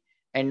thing.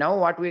 And now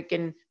what we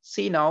can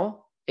see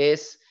now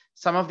is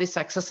some of the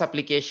success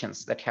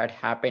applications that had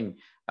happened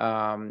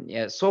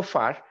yeah, so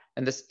far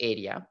in this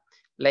area.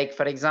 Like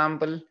for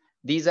example,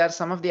 these are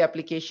some of the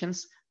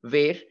applications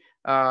where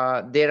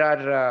there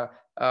are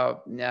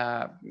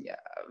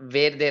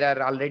where there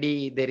are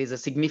already there is a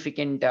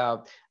significant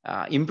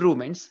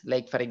improvements.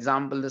 Like for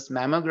example, this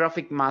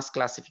mammographic mass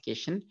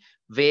classification,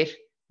 where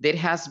there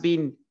has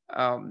been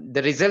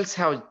the results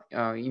have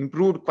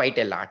improved quite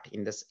a lot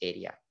in this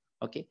area.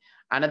 Okay,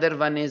 another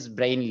one is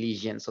brain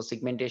lesions, so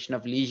segmentation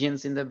of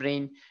lesions in the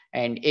brain,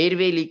 and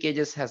airway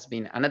leakages has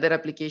been another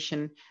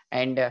application,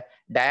 and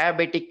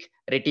diabetic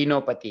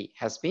retinopathy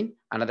has been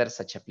another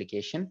such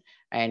application.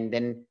 And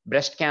then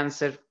breast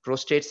cancer,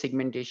 prostate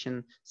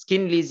segmentation,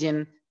 skin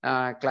lesion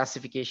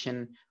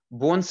classification,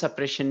 bone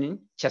suppression in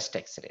chest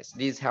x-rays.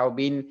 These have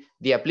been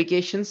the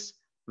applications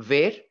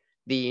where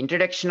the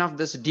introduction of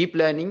this deep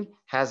learning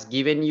has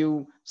given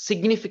you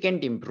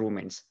significant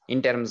improvements in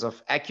terms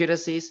of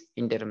accuracies,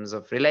 in terms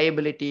of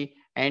reliability,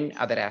 and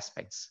other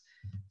aspects.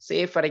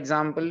 Say, for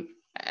example,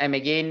 I'm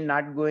again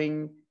not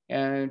going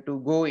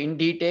to go in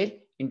detail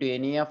into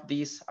any of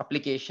these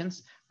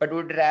applications, but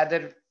would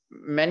rather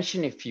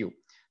mention a few.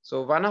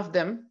 So one of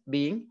them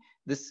being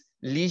this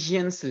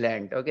lesions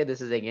land. Okay,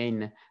 this is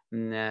again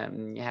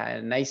yeah,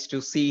 nice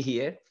to see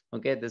here.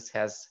 Okay, this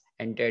has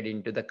entered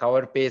into the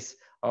cover page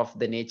of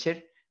the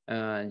Nature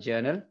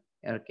journal.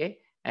 Okay,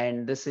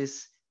 and this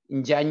is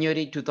in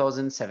January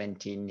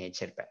 2017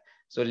 Nature.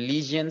 So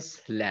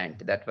lesions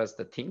land, that was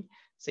the thing.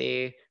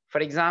 Say for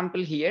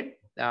example here,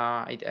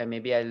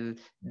 maybe I'll,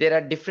 there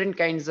are different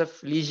kinds of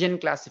lesion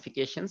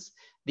classifications.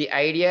 The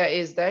idea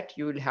is that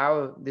you will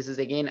have, this is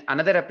again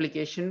another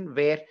application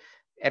where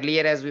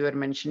earlier, as we were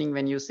mentioning,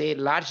 when you say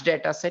large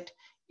data set,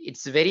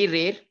 it's very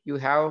rare you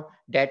have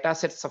data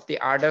sets of the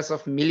orders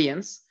of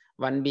millions,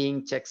 one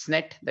being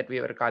chestnut that we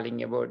were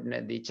calling about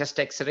the chest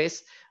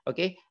x-rays.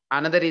 Okay,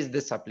 another is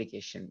this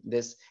application.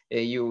 This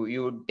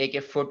you take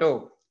a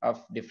photo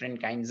of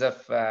different kinds of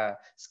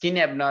skin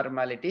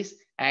abnormalities,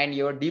 and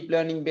your deep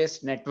learning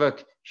based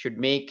network should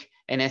make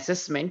an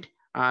assessment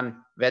on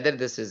whether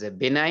this is a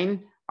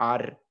benign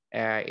or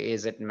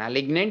is it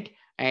malignant,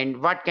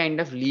 and what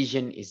kind of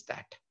lesion is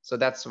that. So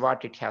that's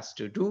what it has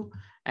to do.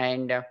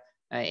 And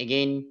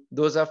again,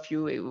 those of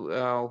you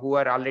who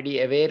are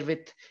already aware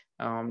with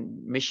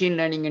machine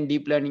learning and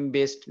deep learning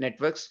based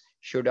networks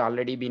should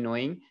already be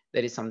knowing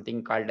there is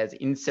something called as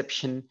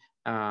inception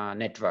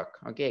network.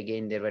 Okay,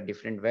 again, there were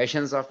different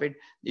versions of it.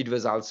 It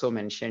was also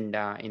mentioned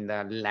in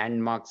the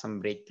landmark, some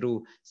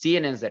breakthrough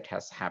CNNs that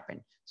has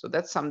happened. So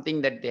that's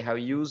something that they have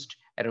used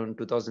around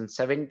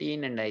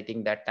 2017. And I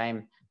think that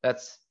time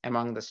that's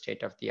among the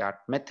state of the art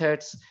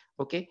methods.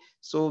 Okay,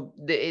 so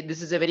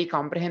this is a very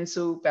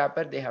comprehensive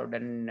paper. They have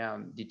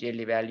done detailed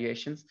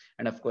evaluations,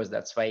 and of course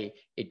that's why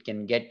it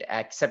can get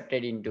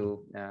accepted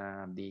into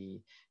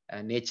the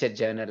Nature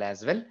journal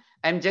as well.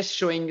 I'm just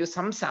showing you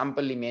some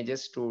sample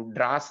images to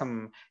draw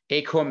some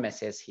take-home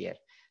message here.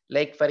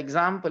 Like for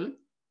example,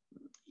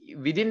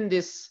 within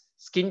this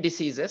skin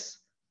diseases,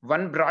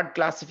 one broad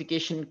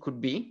classification could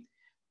be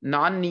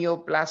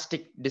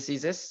non-neoplastic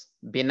diseases,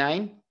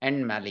 benign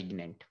and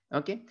malignant.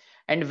 Okay,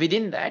 and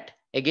within that,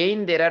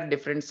 again, there are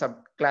different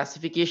sub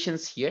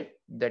classifications here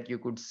that you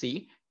could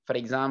see. For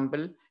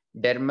example,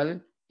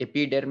 dermal,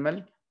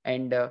 epidermal,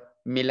 and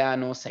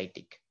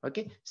melanocytic.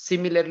 Okay,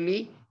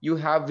 similarly, you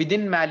have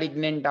within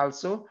malignant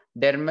also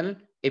dermal,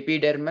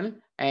 epidermal,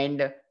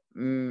 and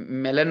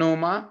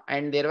melanoma,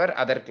 and there were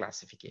other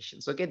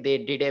classifications. Okay, they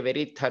did a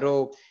very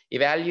thorough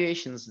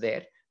evaluations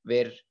there,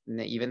 where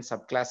even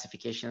sub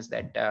classifications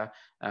that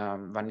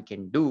one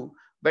can do.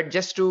 But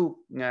just to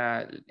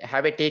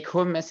have a take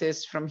home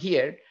message from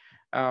here,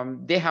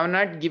 they have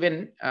not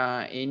given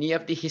any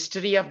of the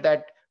history of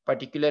that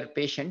particular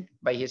patient.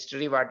 By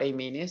history, what I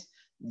mean is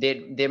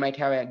they might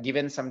have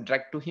given some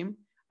drug to him,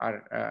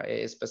 or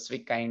a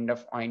specific kind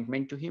of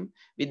ointment to him.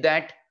 With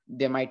that,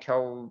 they might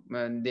have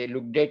they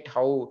looked at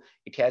how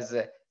it has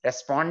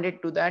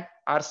responded to that,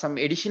 or some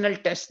additional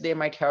tests they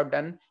might have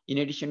done in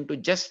addition to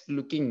just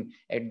looking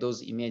at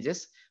those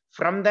images.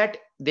 From that,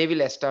 they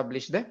will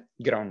establish the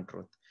ground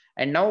truth.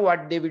 And now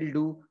what they will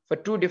do for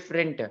two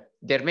different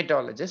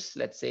dermatologists,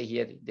 let's say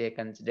here they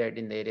considered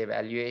in their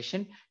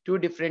evaluation two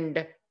different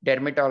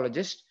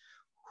dermatologists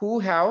who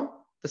have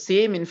the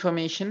same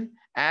information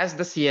as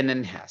the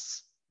CNN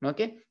has,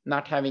 okay,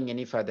 not having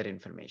any further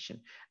information,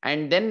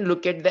 and then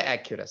look at the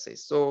accuracy.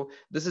 So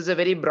this is a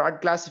very broad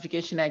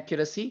classification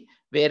accuracy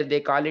where they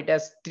call it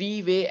as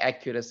three-way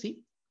accuracy,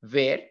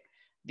 where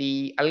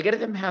the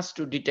algorithm has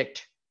to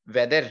detect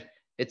whether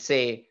it's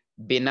a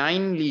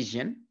benign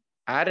lesion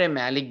or a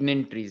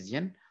malignant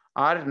lesion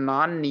or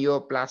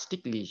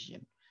non-neoplastic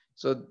lesion.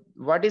 So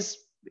what is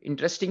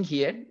interesting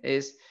here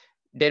is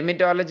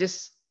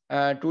dermatologists,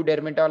 two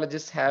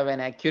dermatologists have an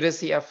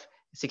accuracy of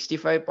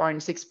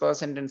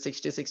 65.6% and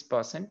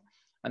 66%.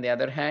 On the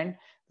other hand,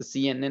 the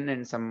CNN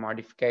and some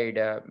modified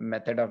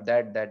method of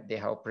that they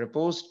have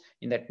proposed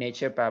in that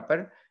Nature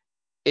paper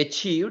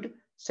achieved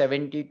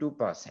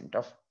 72%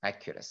 of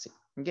accuracy,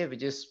 okay,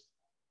 which is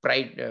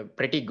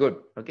pretty good,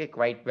 okay,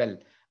 quite well.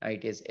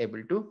 It is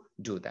able to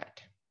do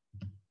that.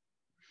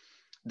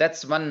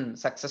 That's one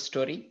success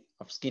story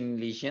of skin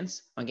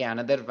lesions. Okay,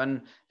 another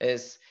one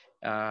is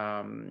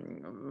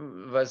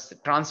was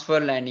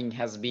transfer learning.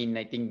 Has been,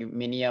 I think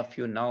many of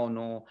you now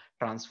know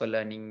transfer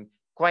learning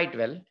quite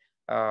well.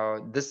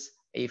 This,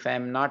 if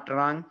I'm not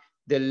wrong,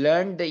 they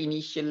learned the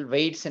initial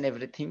weights and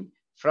everything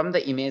from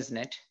the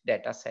ImageNet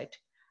data set.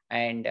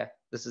 And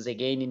this is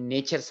again in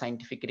Nature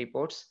Scientific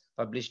Reports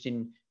published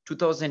in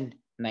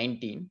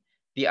 2019.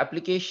 The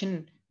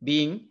application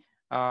being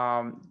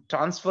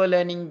transfer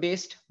learning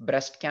based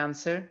breast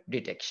cancer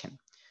detection.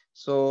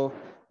 So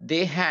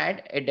they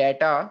had a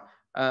data,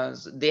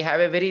 they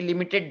have a very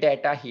limited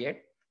data here,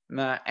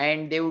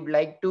 and they would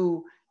like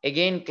to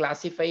again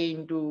classify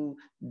into,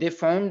 they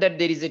found that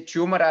there is a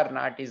tumor or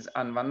not is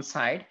on one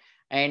side,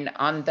 and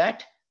on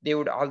that they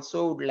would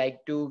also would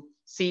like to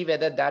see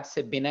whether that's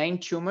a benign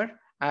tumor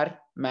or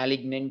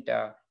malignant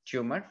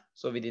tumor.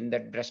 So within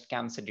that breast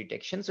cancer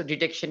detection, so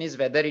detection is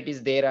whether it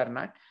is there or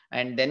not,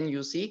 and then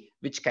you see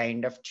which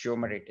kind of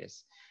tumor it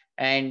is.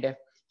 And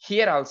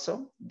here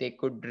also they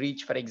could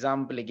reach, for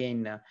example,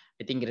 again,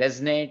 I think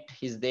ResNet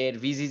is there,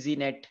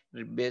 VZZNet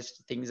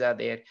based things are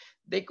there.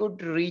 They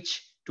could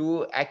reach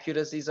to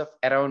accuracies of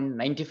around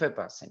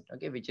 95%,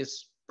 okay, which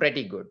is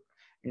pretty good.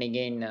 And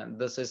again,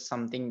 this is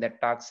something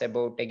that talks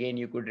about, again,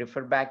 you could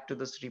refer back to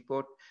this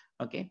report,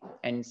 okay,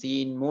 and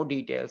see in more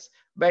details.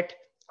 But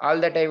all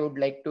that I would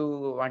like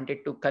to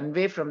wanted to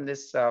convey from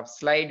this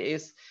slide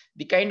is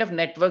the kind of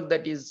network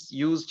that is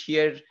used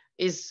here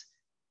is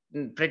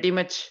pretty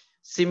much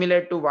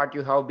similar to what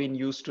you have been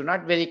used to,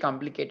 not very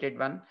complicated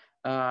one,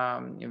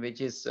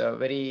 which is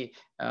very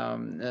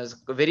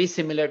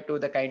similar to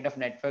the kind of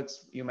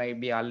networks you might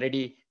be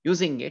already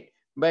using it.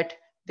 But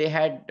they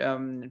had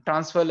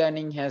transfer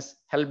learning has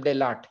helped a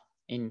lot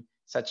in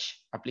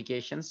such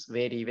applications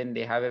where even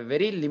they have a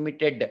very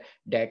limited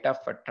data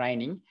for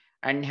training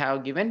and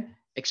have given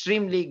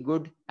extremely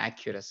good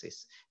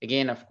accuracies.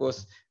 Again, of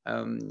course,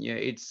 yeah,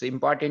 it's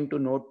important to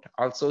note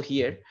also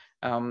here,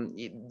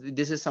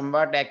 this is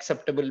somewhat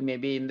acceptable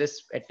maybe in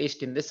this, at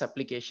least in this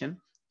application,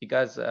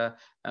 because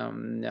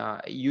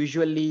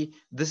usually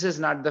this is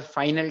not the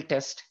final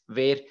test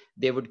where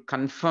they would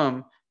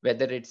confirm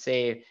whether it's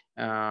a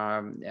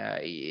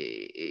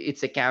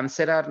it's a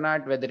cancer or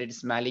not, whether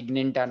it's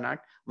malignant or not.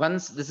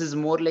 Once this is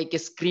more like a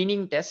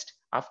screening test.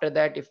 After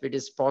that, if it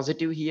is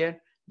positive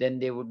here, then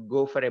they would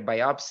go for a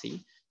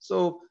biopsy.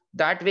 So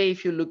that way,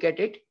 if you look at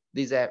it,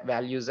 these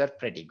values are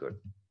pretty good.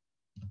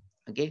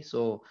 Okay,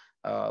 so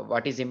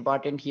what is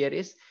important here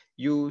is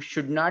you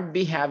should not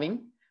be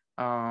having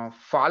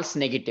false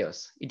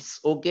negatives. It's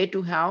okay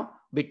to have a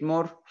bit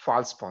more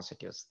false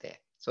positives there.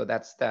 So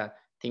that's the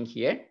thing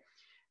here.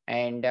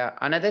 And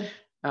another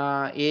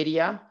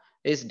area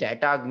is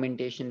data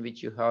augmentation,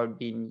 which you have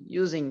been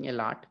using a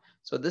lot.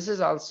 So this is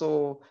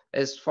also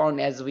is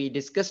found, as we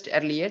discussed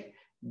earlier,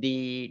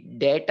 the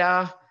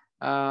data,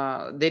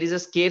 there is a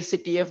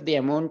scarcity of the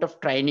amount of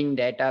training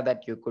data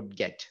that you could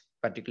get,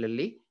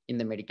 particularly in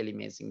the medical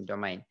imaging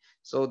domain.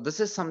 So this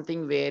is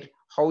something where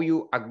how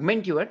you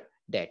augment your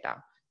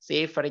data.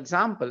 Say, for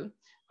example,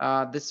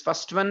 this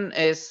first one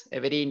is a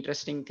very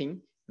interesting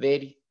thing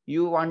where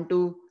you want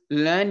to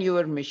learn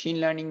your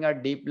machine learning or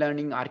deep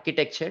learning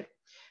architecture,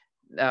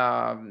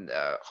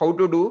 how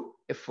to do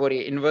a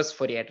Fourier inverse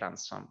Fourier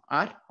transform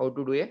or how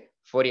to do a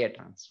Fourier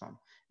transform.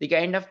 The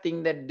kind of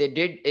thing that they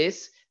did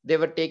is they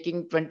were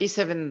taking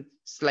 27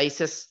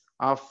 slices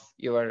of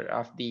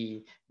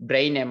the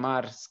brain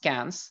MR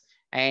scans,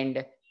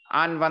 and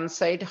on one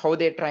side how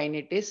they train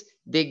it is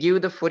they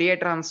give the Fourier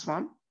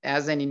transform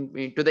as an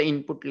to the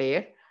input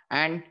layer,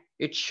 and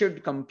it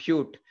should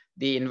compute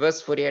the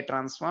inverse Fourier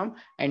transform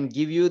and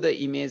give you the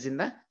image in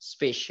the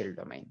spatial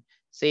domain.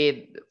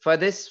 Say for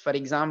this, for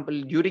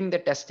example, during the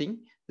testing,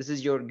 this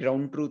is your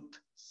ground truth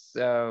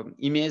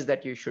image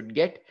that you should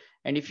get.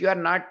 And if you are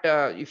not,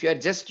 if you are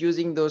just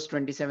using those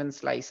 27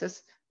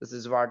 slices, this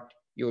is what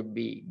you would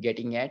be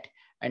getting at.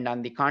 And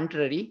on the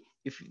contrary,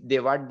 if they,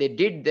 what they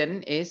did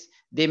then is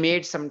they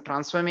made some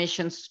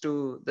transformations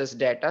to this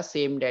data,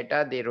 same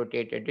data, they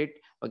rotated it.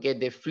 Okay,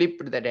 they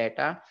flipped the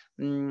data,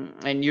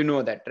 and you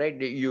know that, right?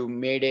 You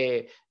made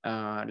a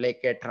like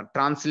a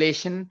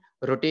translation,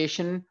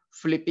 rotation,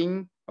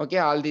 flipping. Okay,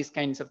 all these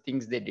kinds of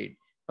things they did.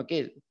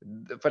 Okay,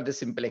 for the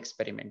simple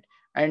experiment.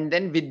 And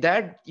then with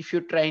that, if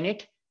you train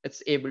it,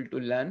 it's able to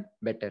learn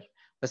better.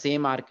 The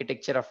same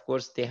architecture, of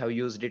course, they have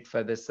used it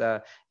for this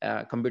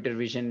computer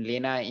vision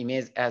Lena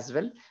image as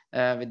well,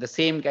 with the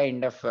same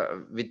kind of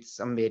with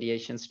some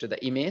variations to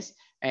the image.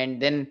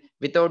 And then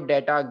without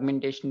data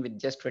augmentation, with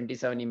just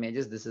 27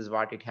 images, this is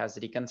what it has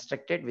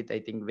reconstructed with, I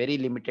think, very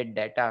limited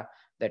data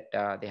that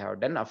they have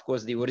done. Of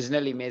course, the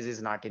original image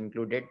is not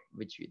included,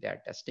 which they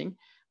are testing,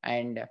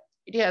 and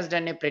it has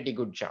done a pretty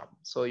good job.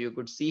 So you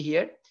could see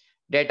here,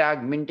 data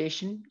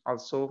augmentation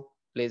also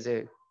plays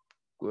a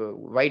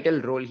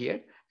vital role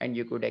here, and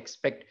you could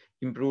expect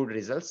improved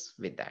results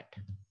with that.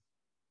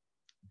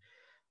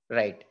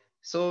 Right.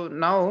 So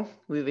now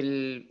we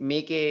will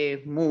make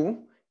a move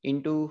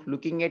into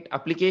looking at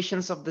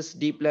applications of this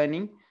deep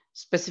learning,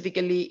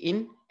 specifically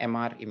in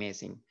MR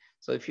imaging.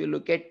 So if you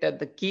look at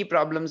the key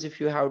problems, if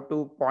you have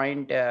to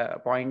point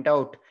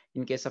out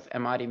in case of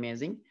MR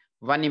imaging,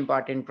 one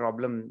important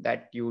problem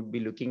that you would be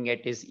looking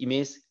at is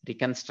image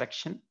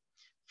reconstruction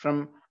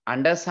from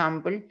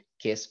undersampled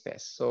case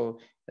space. So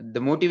the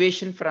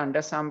motivation for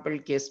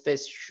undersampled case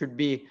space should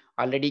be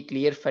already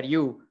clear for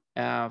you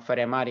for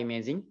MR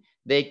imaging.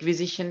 The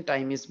acquisition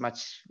time is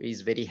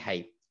very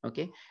high.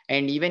 Okay,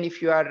 and even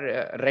if you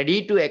are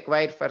ready to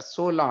acquire for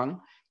so long,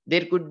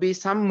 there could be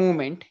some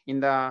movement in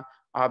the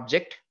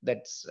object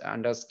that's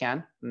under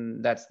scan.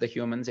 That's the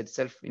humans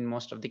itself in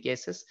most of the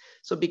cases.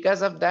 So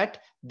because of that,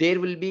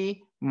 there will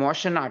be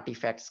motion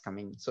artifacts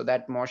coming, so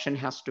that motion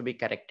has to be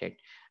corrected.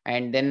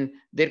 And then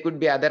there could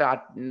be other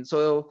art.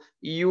 So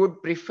you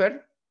would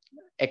prefer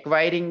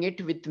acquiring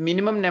it with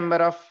minimum number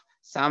of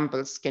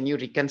samples. Can you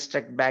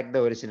reconstruct back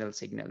the original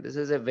signal? This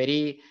is a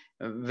very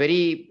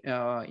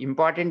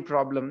important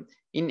problem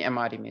in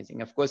MR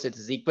imaging. Of course, it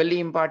is equally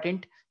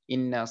important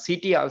in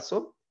CT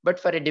also, but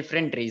for a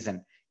different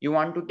reason. You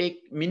want to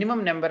take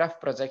minimum number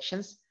of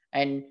projections,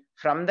 and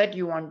from that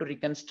you want to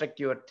reconstruct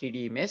your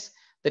 3D image.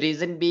 The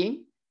reason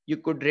being, you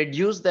could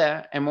reduce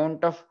the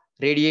amount of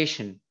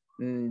radiation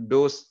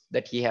dose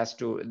that he has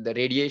to, the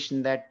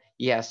radiation that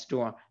he has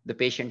to, the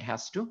patient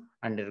has to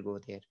undergo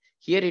there.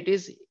 Here it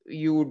is,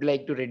 you would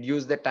like to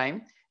reduce the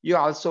time. You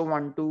also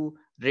want to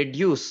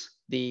reduce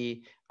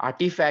the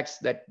artifacts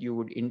that you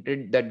would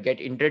that get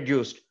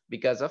introduced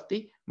because of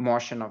the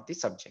motion of the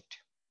subject.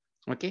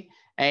 Okay,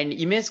 and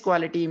image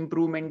quality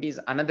improvement is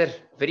another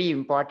very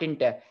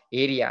important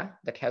area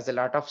that has a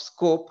lot of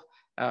scope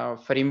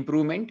for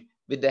improvement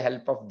with the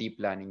help of deep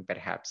learning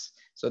perhaps.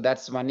 So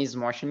that's one is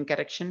motion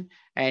correction,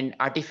 and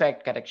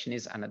artifact correction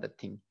is another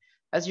thing.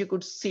 As you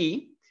could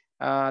see,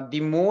 the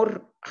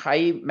more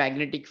high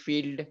magnetic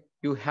field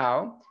you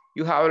have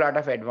a lot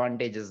of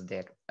advantages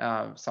there.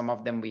 Some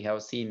of them we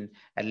have seen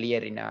earlier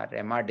in our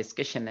MR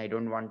discussion. I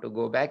don't want to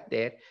go back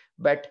there,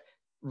 but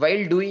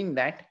while doing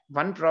that,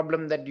 one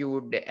problem that you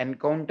would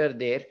encounter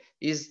there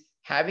is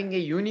having a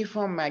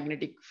uniform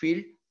magnetic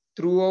field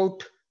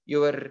throughout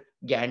your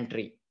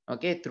gantry.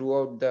 Okay,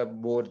 throughout the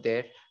board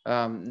there,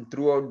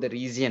 throughout the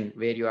region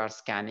where you are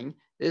scanning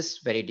is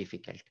very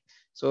difficult.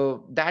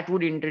 So that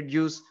would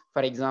introduce,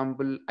 for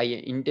example,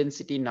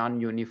 intensity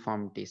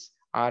non-uniformities,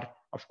 or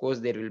of course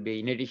there will be,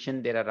 in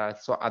addition, there are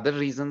also other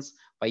reasons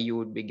why you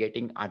would be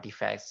getting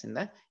artifacts in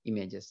the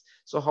images.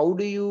 So how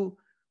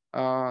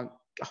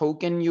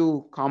can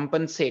you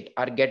compensate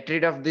or get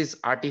rid of these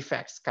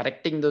artifacts,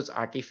 correcting those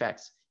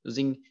artifacts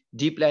using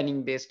deep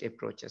learning based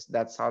approaches?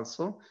 That's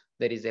also,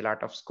 there is a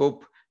lot of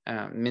scope,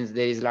 means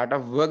there is a lot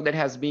of work that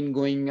has been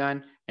going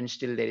on, and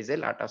still there is a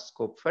lot of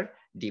scope for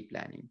deep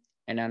learning.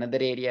 And another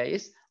area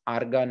is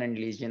organ and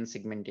lesion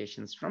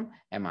segmentations from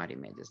MR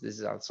images. This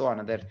is also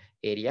another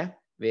area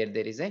where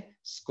there is a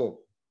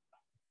scope.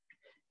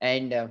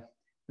 And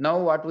now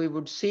what we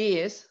would see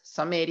is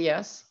some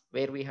areas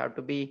where we have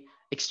to be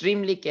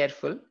extremely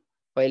careful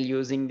while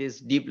using these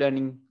deep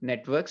learning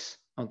networks.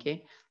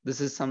 Okay,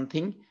 this is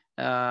something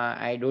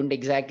I don't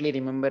exactly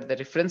remember the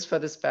reference for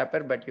this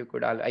paper, but you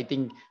could all, I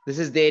think this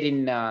is there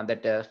in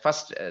that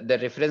first the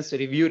reference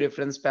review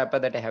reference paper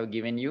that I have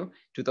given you,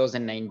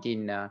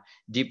 2019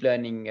 deep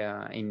learning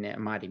in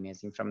MR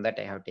imaging. From that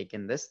I have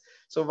taken this.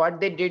 So what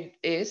they did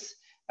is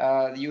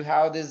you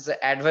have this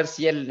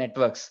adversarial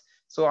networks.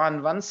 So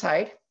on one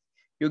side,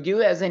 you give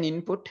as an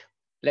input,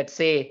 let's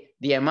say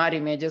the MR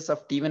images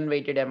of T1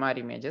 weighted MR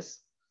images.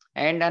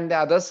 And on the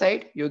other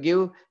side, you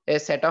give a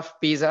set of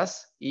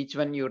pizzas. Each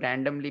one you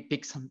randomly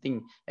pick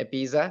something, a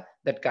pizza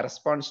that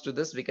corresponds to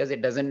this, because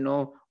it doesn't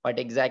know what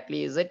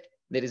exactly is it.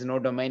 There is no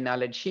domain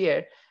knowledge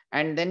here.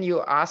 And then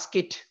you ask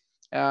it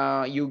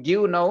you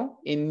give now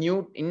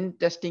in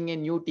testing a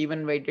new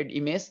T1 weighted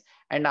image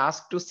and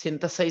ask to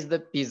synthesize the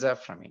pizza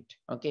from it.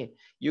 Okay,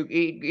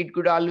 it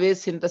could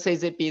always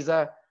synthesize a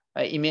pizza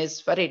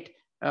image for it,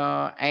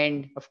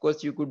 and of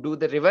course you could do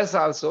the reverse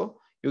also.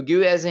 You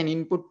give as an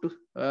input to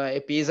a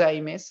pizza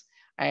image,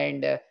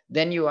 and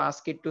then you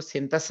ask it to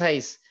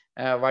synthesize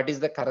what is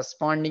the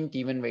corresponding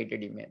T1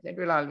 weighted image. It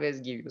will always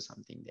give you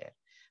something there.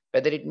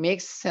 Whether it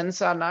makes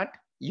sense or not,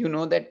 you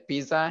know that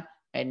pizza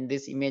and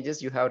these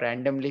images, you have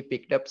randomly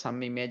picked up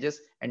some images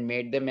and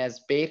made them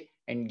as pair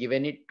and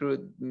given it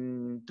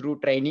through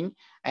training,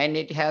 and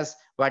it has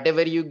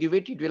whatever you give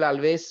it, it will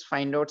always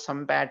find out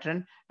some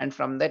pattern, and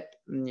from that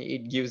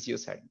it gives you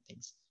certain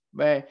things.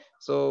 But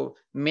so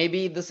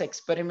maybe this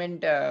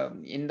experiment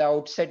in the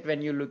outset,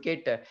 when you look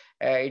at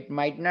it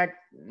might not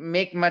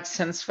make much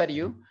sense for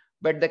you,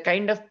 but the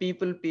kind of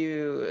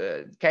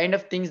kind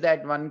of things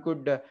that one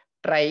could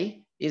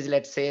try is,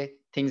 let's say,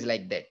 things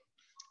like that.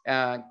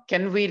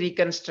 Can we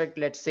reconstruct,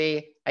 let's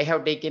say I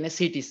have taken a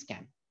CT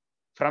scan.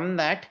 From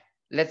that,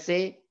 let's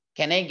say,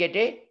 can I get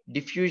a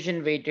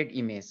diffusion weighted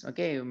image?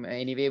 Okay,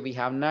 anyway, we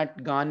have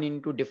not gone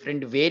into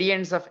different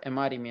variants of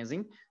MR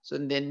imaging, so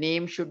the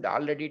name should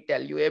already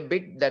tell you a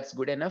bit. That's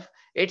good enough.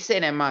 It's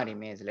an MR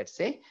image, let's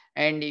say,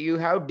 and you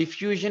have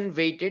diffusion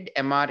weighted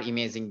MR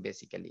imaging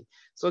basically.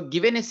 So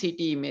given a CT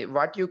image,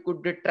 what you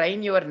could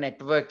train your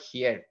network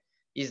here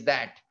is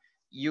that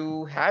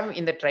you have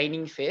in the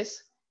training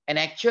phase an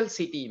actual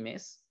CT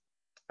image,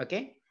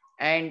 okay,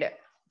 and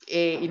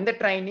in the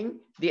training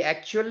the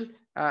actual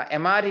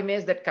MR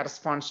image that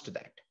corresponds to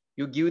that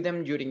you give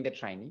them during the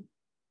training.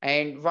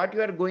 And what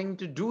you are going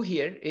to do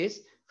here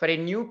is, for a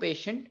new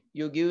patient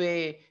you give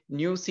a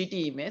new CT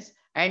image,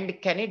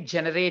 and can it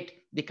generate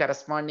the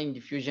corresponding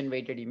diffusion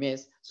weighted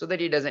image so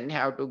that it doesn't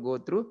have to go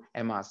through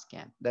MR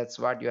scan. That's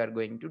what you are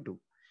going to do.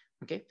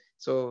 Okay,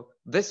 so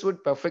this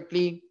would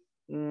perfectly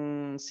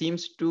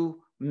seems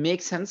to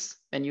make sense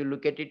when you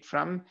look at it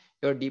from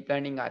your deep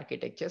learning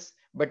architectures,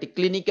 but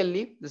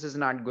clinically this is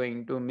not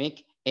going to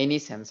make any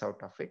sense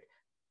out of it.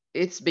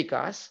 It's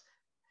because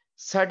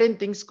certain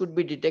things could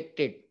be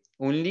detected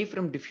only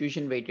from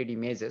diffusion weighted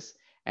images,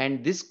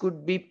 and this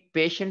could be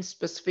patient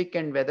specific,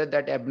 and whether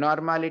that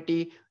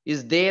abnormality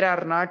is there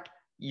or not,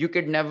 you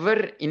could never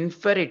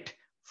infer it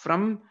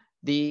from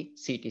the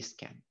CT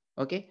scan.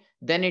 Okay,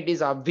 then it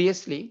is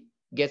obviously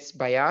gets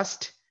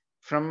biased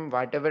from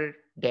whatever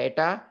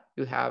data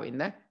you have in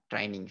the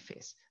training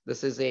phase.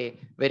 This is a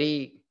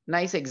very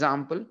nice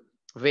example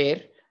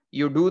where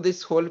you do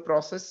this whole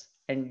process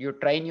and you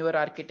train your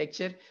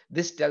architecture.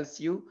 This tells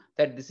you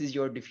that this is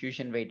your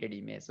diffusion weighted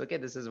image. Okay,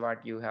 this is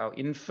what you have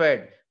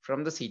inferred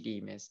from the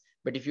CT image.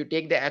 But if you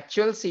take the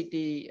actual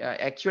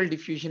actual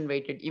diffusion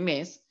weighted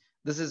image,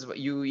 this is what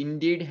you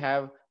indeed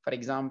have, for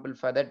example,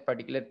 for that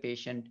particular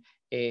patient,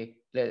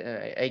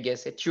 I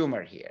guess a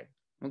tumor here,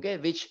 okay,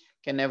 which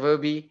can never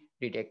be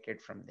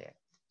detected from there.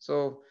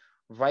 So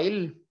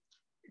while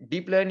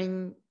deep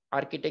learning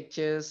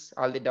architectures,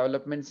 all the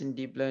developments in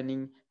deep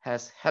learning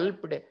has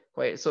helped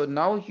quite. So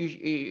now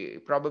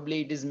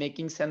probably it is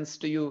making sense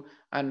to you,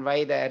 and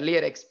why the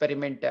earlier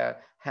experiment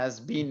has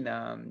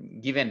been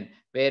given,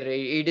 where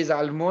it is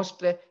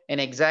almost an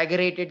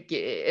exaggerated,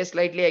 a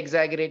slightly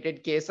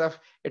exaggerated case of,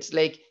 it's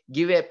like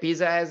give a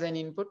pizza as an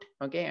input,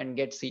 okay, and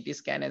get CT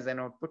scan as an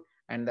output,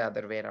 and the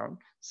other way around.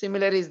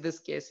 Similar is this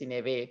case in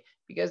a way,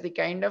 because the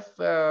kind of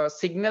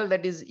signal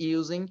that is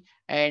using,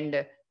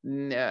 and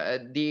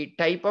the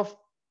type of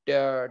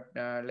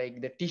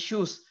like the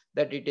tissues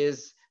that it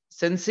is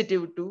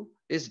sensitive to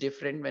is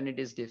different when it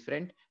is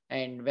different.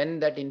 And when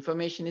that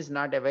information is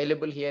not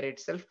available here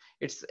itself,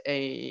 it's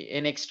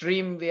an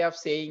extreme way of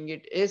saying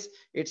it is,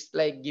 it's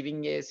like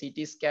giving a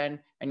CT scan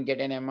and get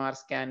an MR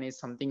scan is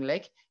something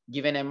like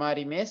give an MR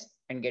image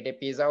and get a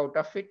pizza out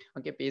of it,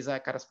 okay, pizza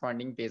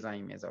corresponding pizza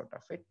image out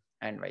of it,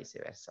 and vice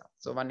versa.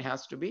 So one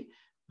has to be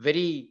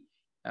very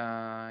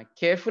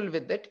careful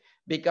with it,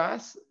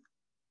 because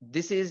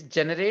this is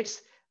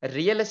generates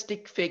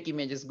realistic fake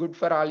images, good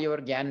for all your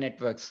GAN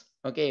networks,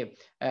 okay,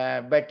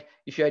 but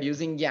if you are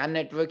using GAN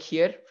network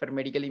here for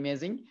medical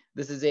imaging,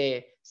 this is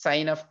a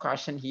sign of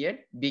caution here.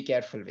 Be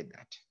careful with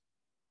that,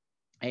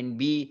 and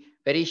be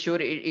very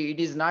sure it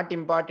is not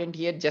important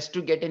here just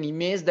to get an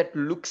image that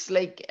looks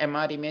like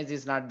MR image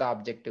is not the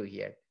objective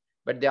here,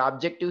 but the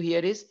objective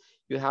here is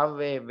you have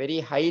a very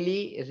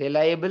highly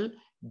reliable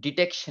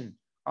detection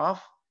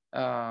of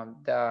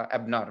the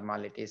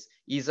abnormalities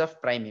is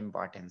of prime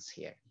importance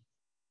here.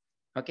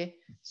 Okay,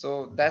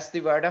 so that's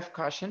the word of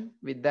caution.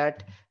 With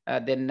that,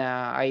 then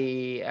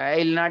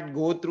I'll not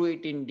go through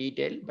it in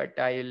detail, but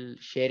I'll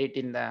share it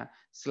in the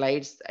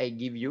slides I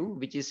give you,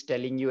 which is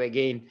telling you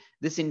again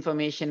this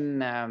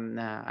information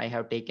I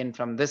have taken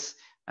from this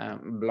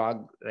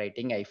blog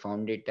writing. I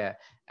found it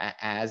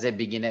as a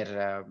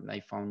beginner, I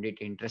found it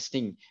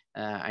interesting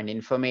and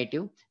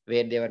informative,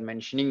 where they were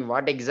mentioning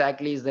what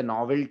exactly is the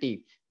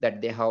novelty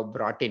that they have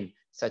brought in,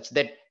 such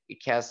that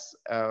it has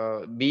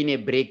been a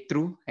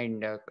breakthrough,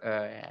 and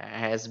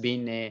has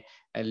been a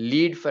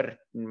lead for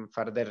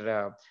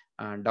further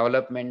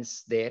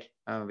developments there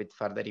with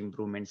further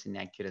improvements in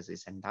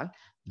accuracies and all.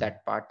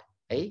 That part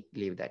I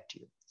leave that to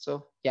you.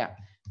 So yeah,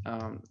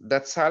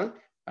 that's all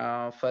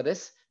for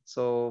this.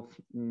 So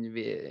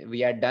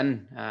we are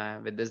done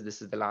with this.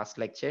 This is the last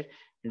lecture,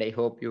 and I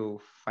hope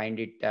you find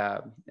it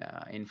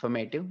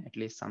informative. At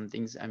least some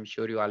things I'm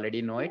sure you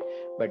already know it,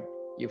 but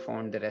you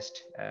found the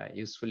rest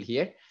useful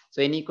here.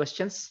 So any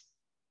questions?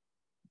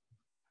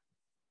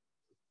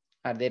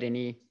 Are there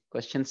any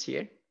questions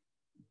here?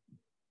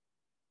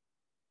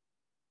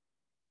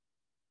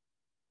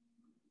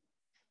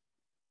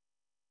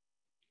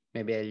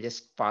 Maybe I'll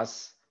just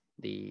pause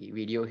the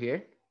video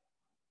here.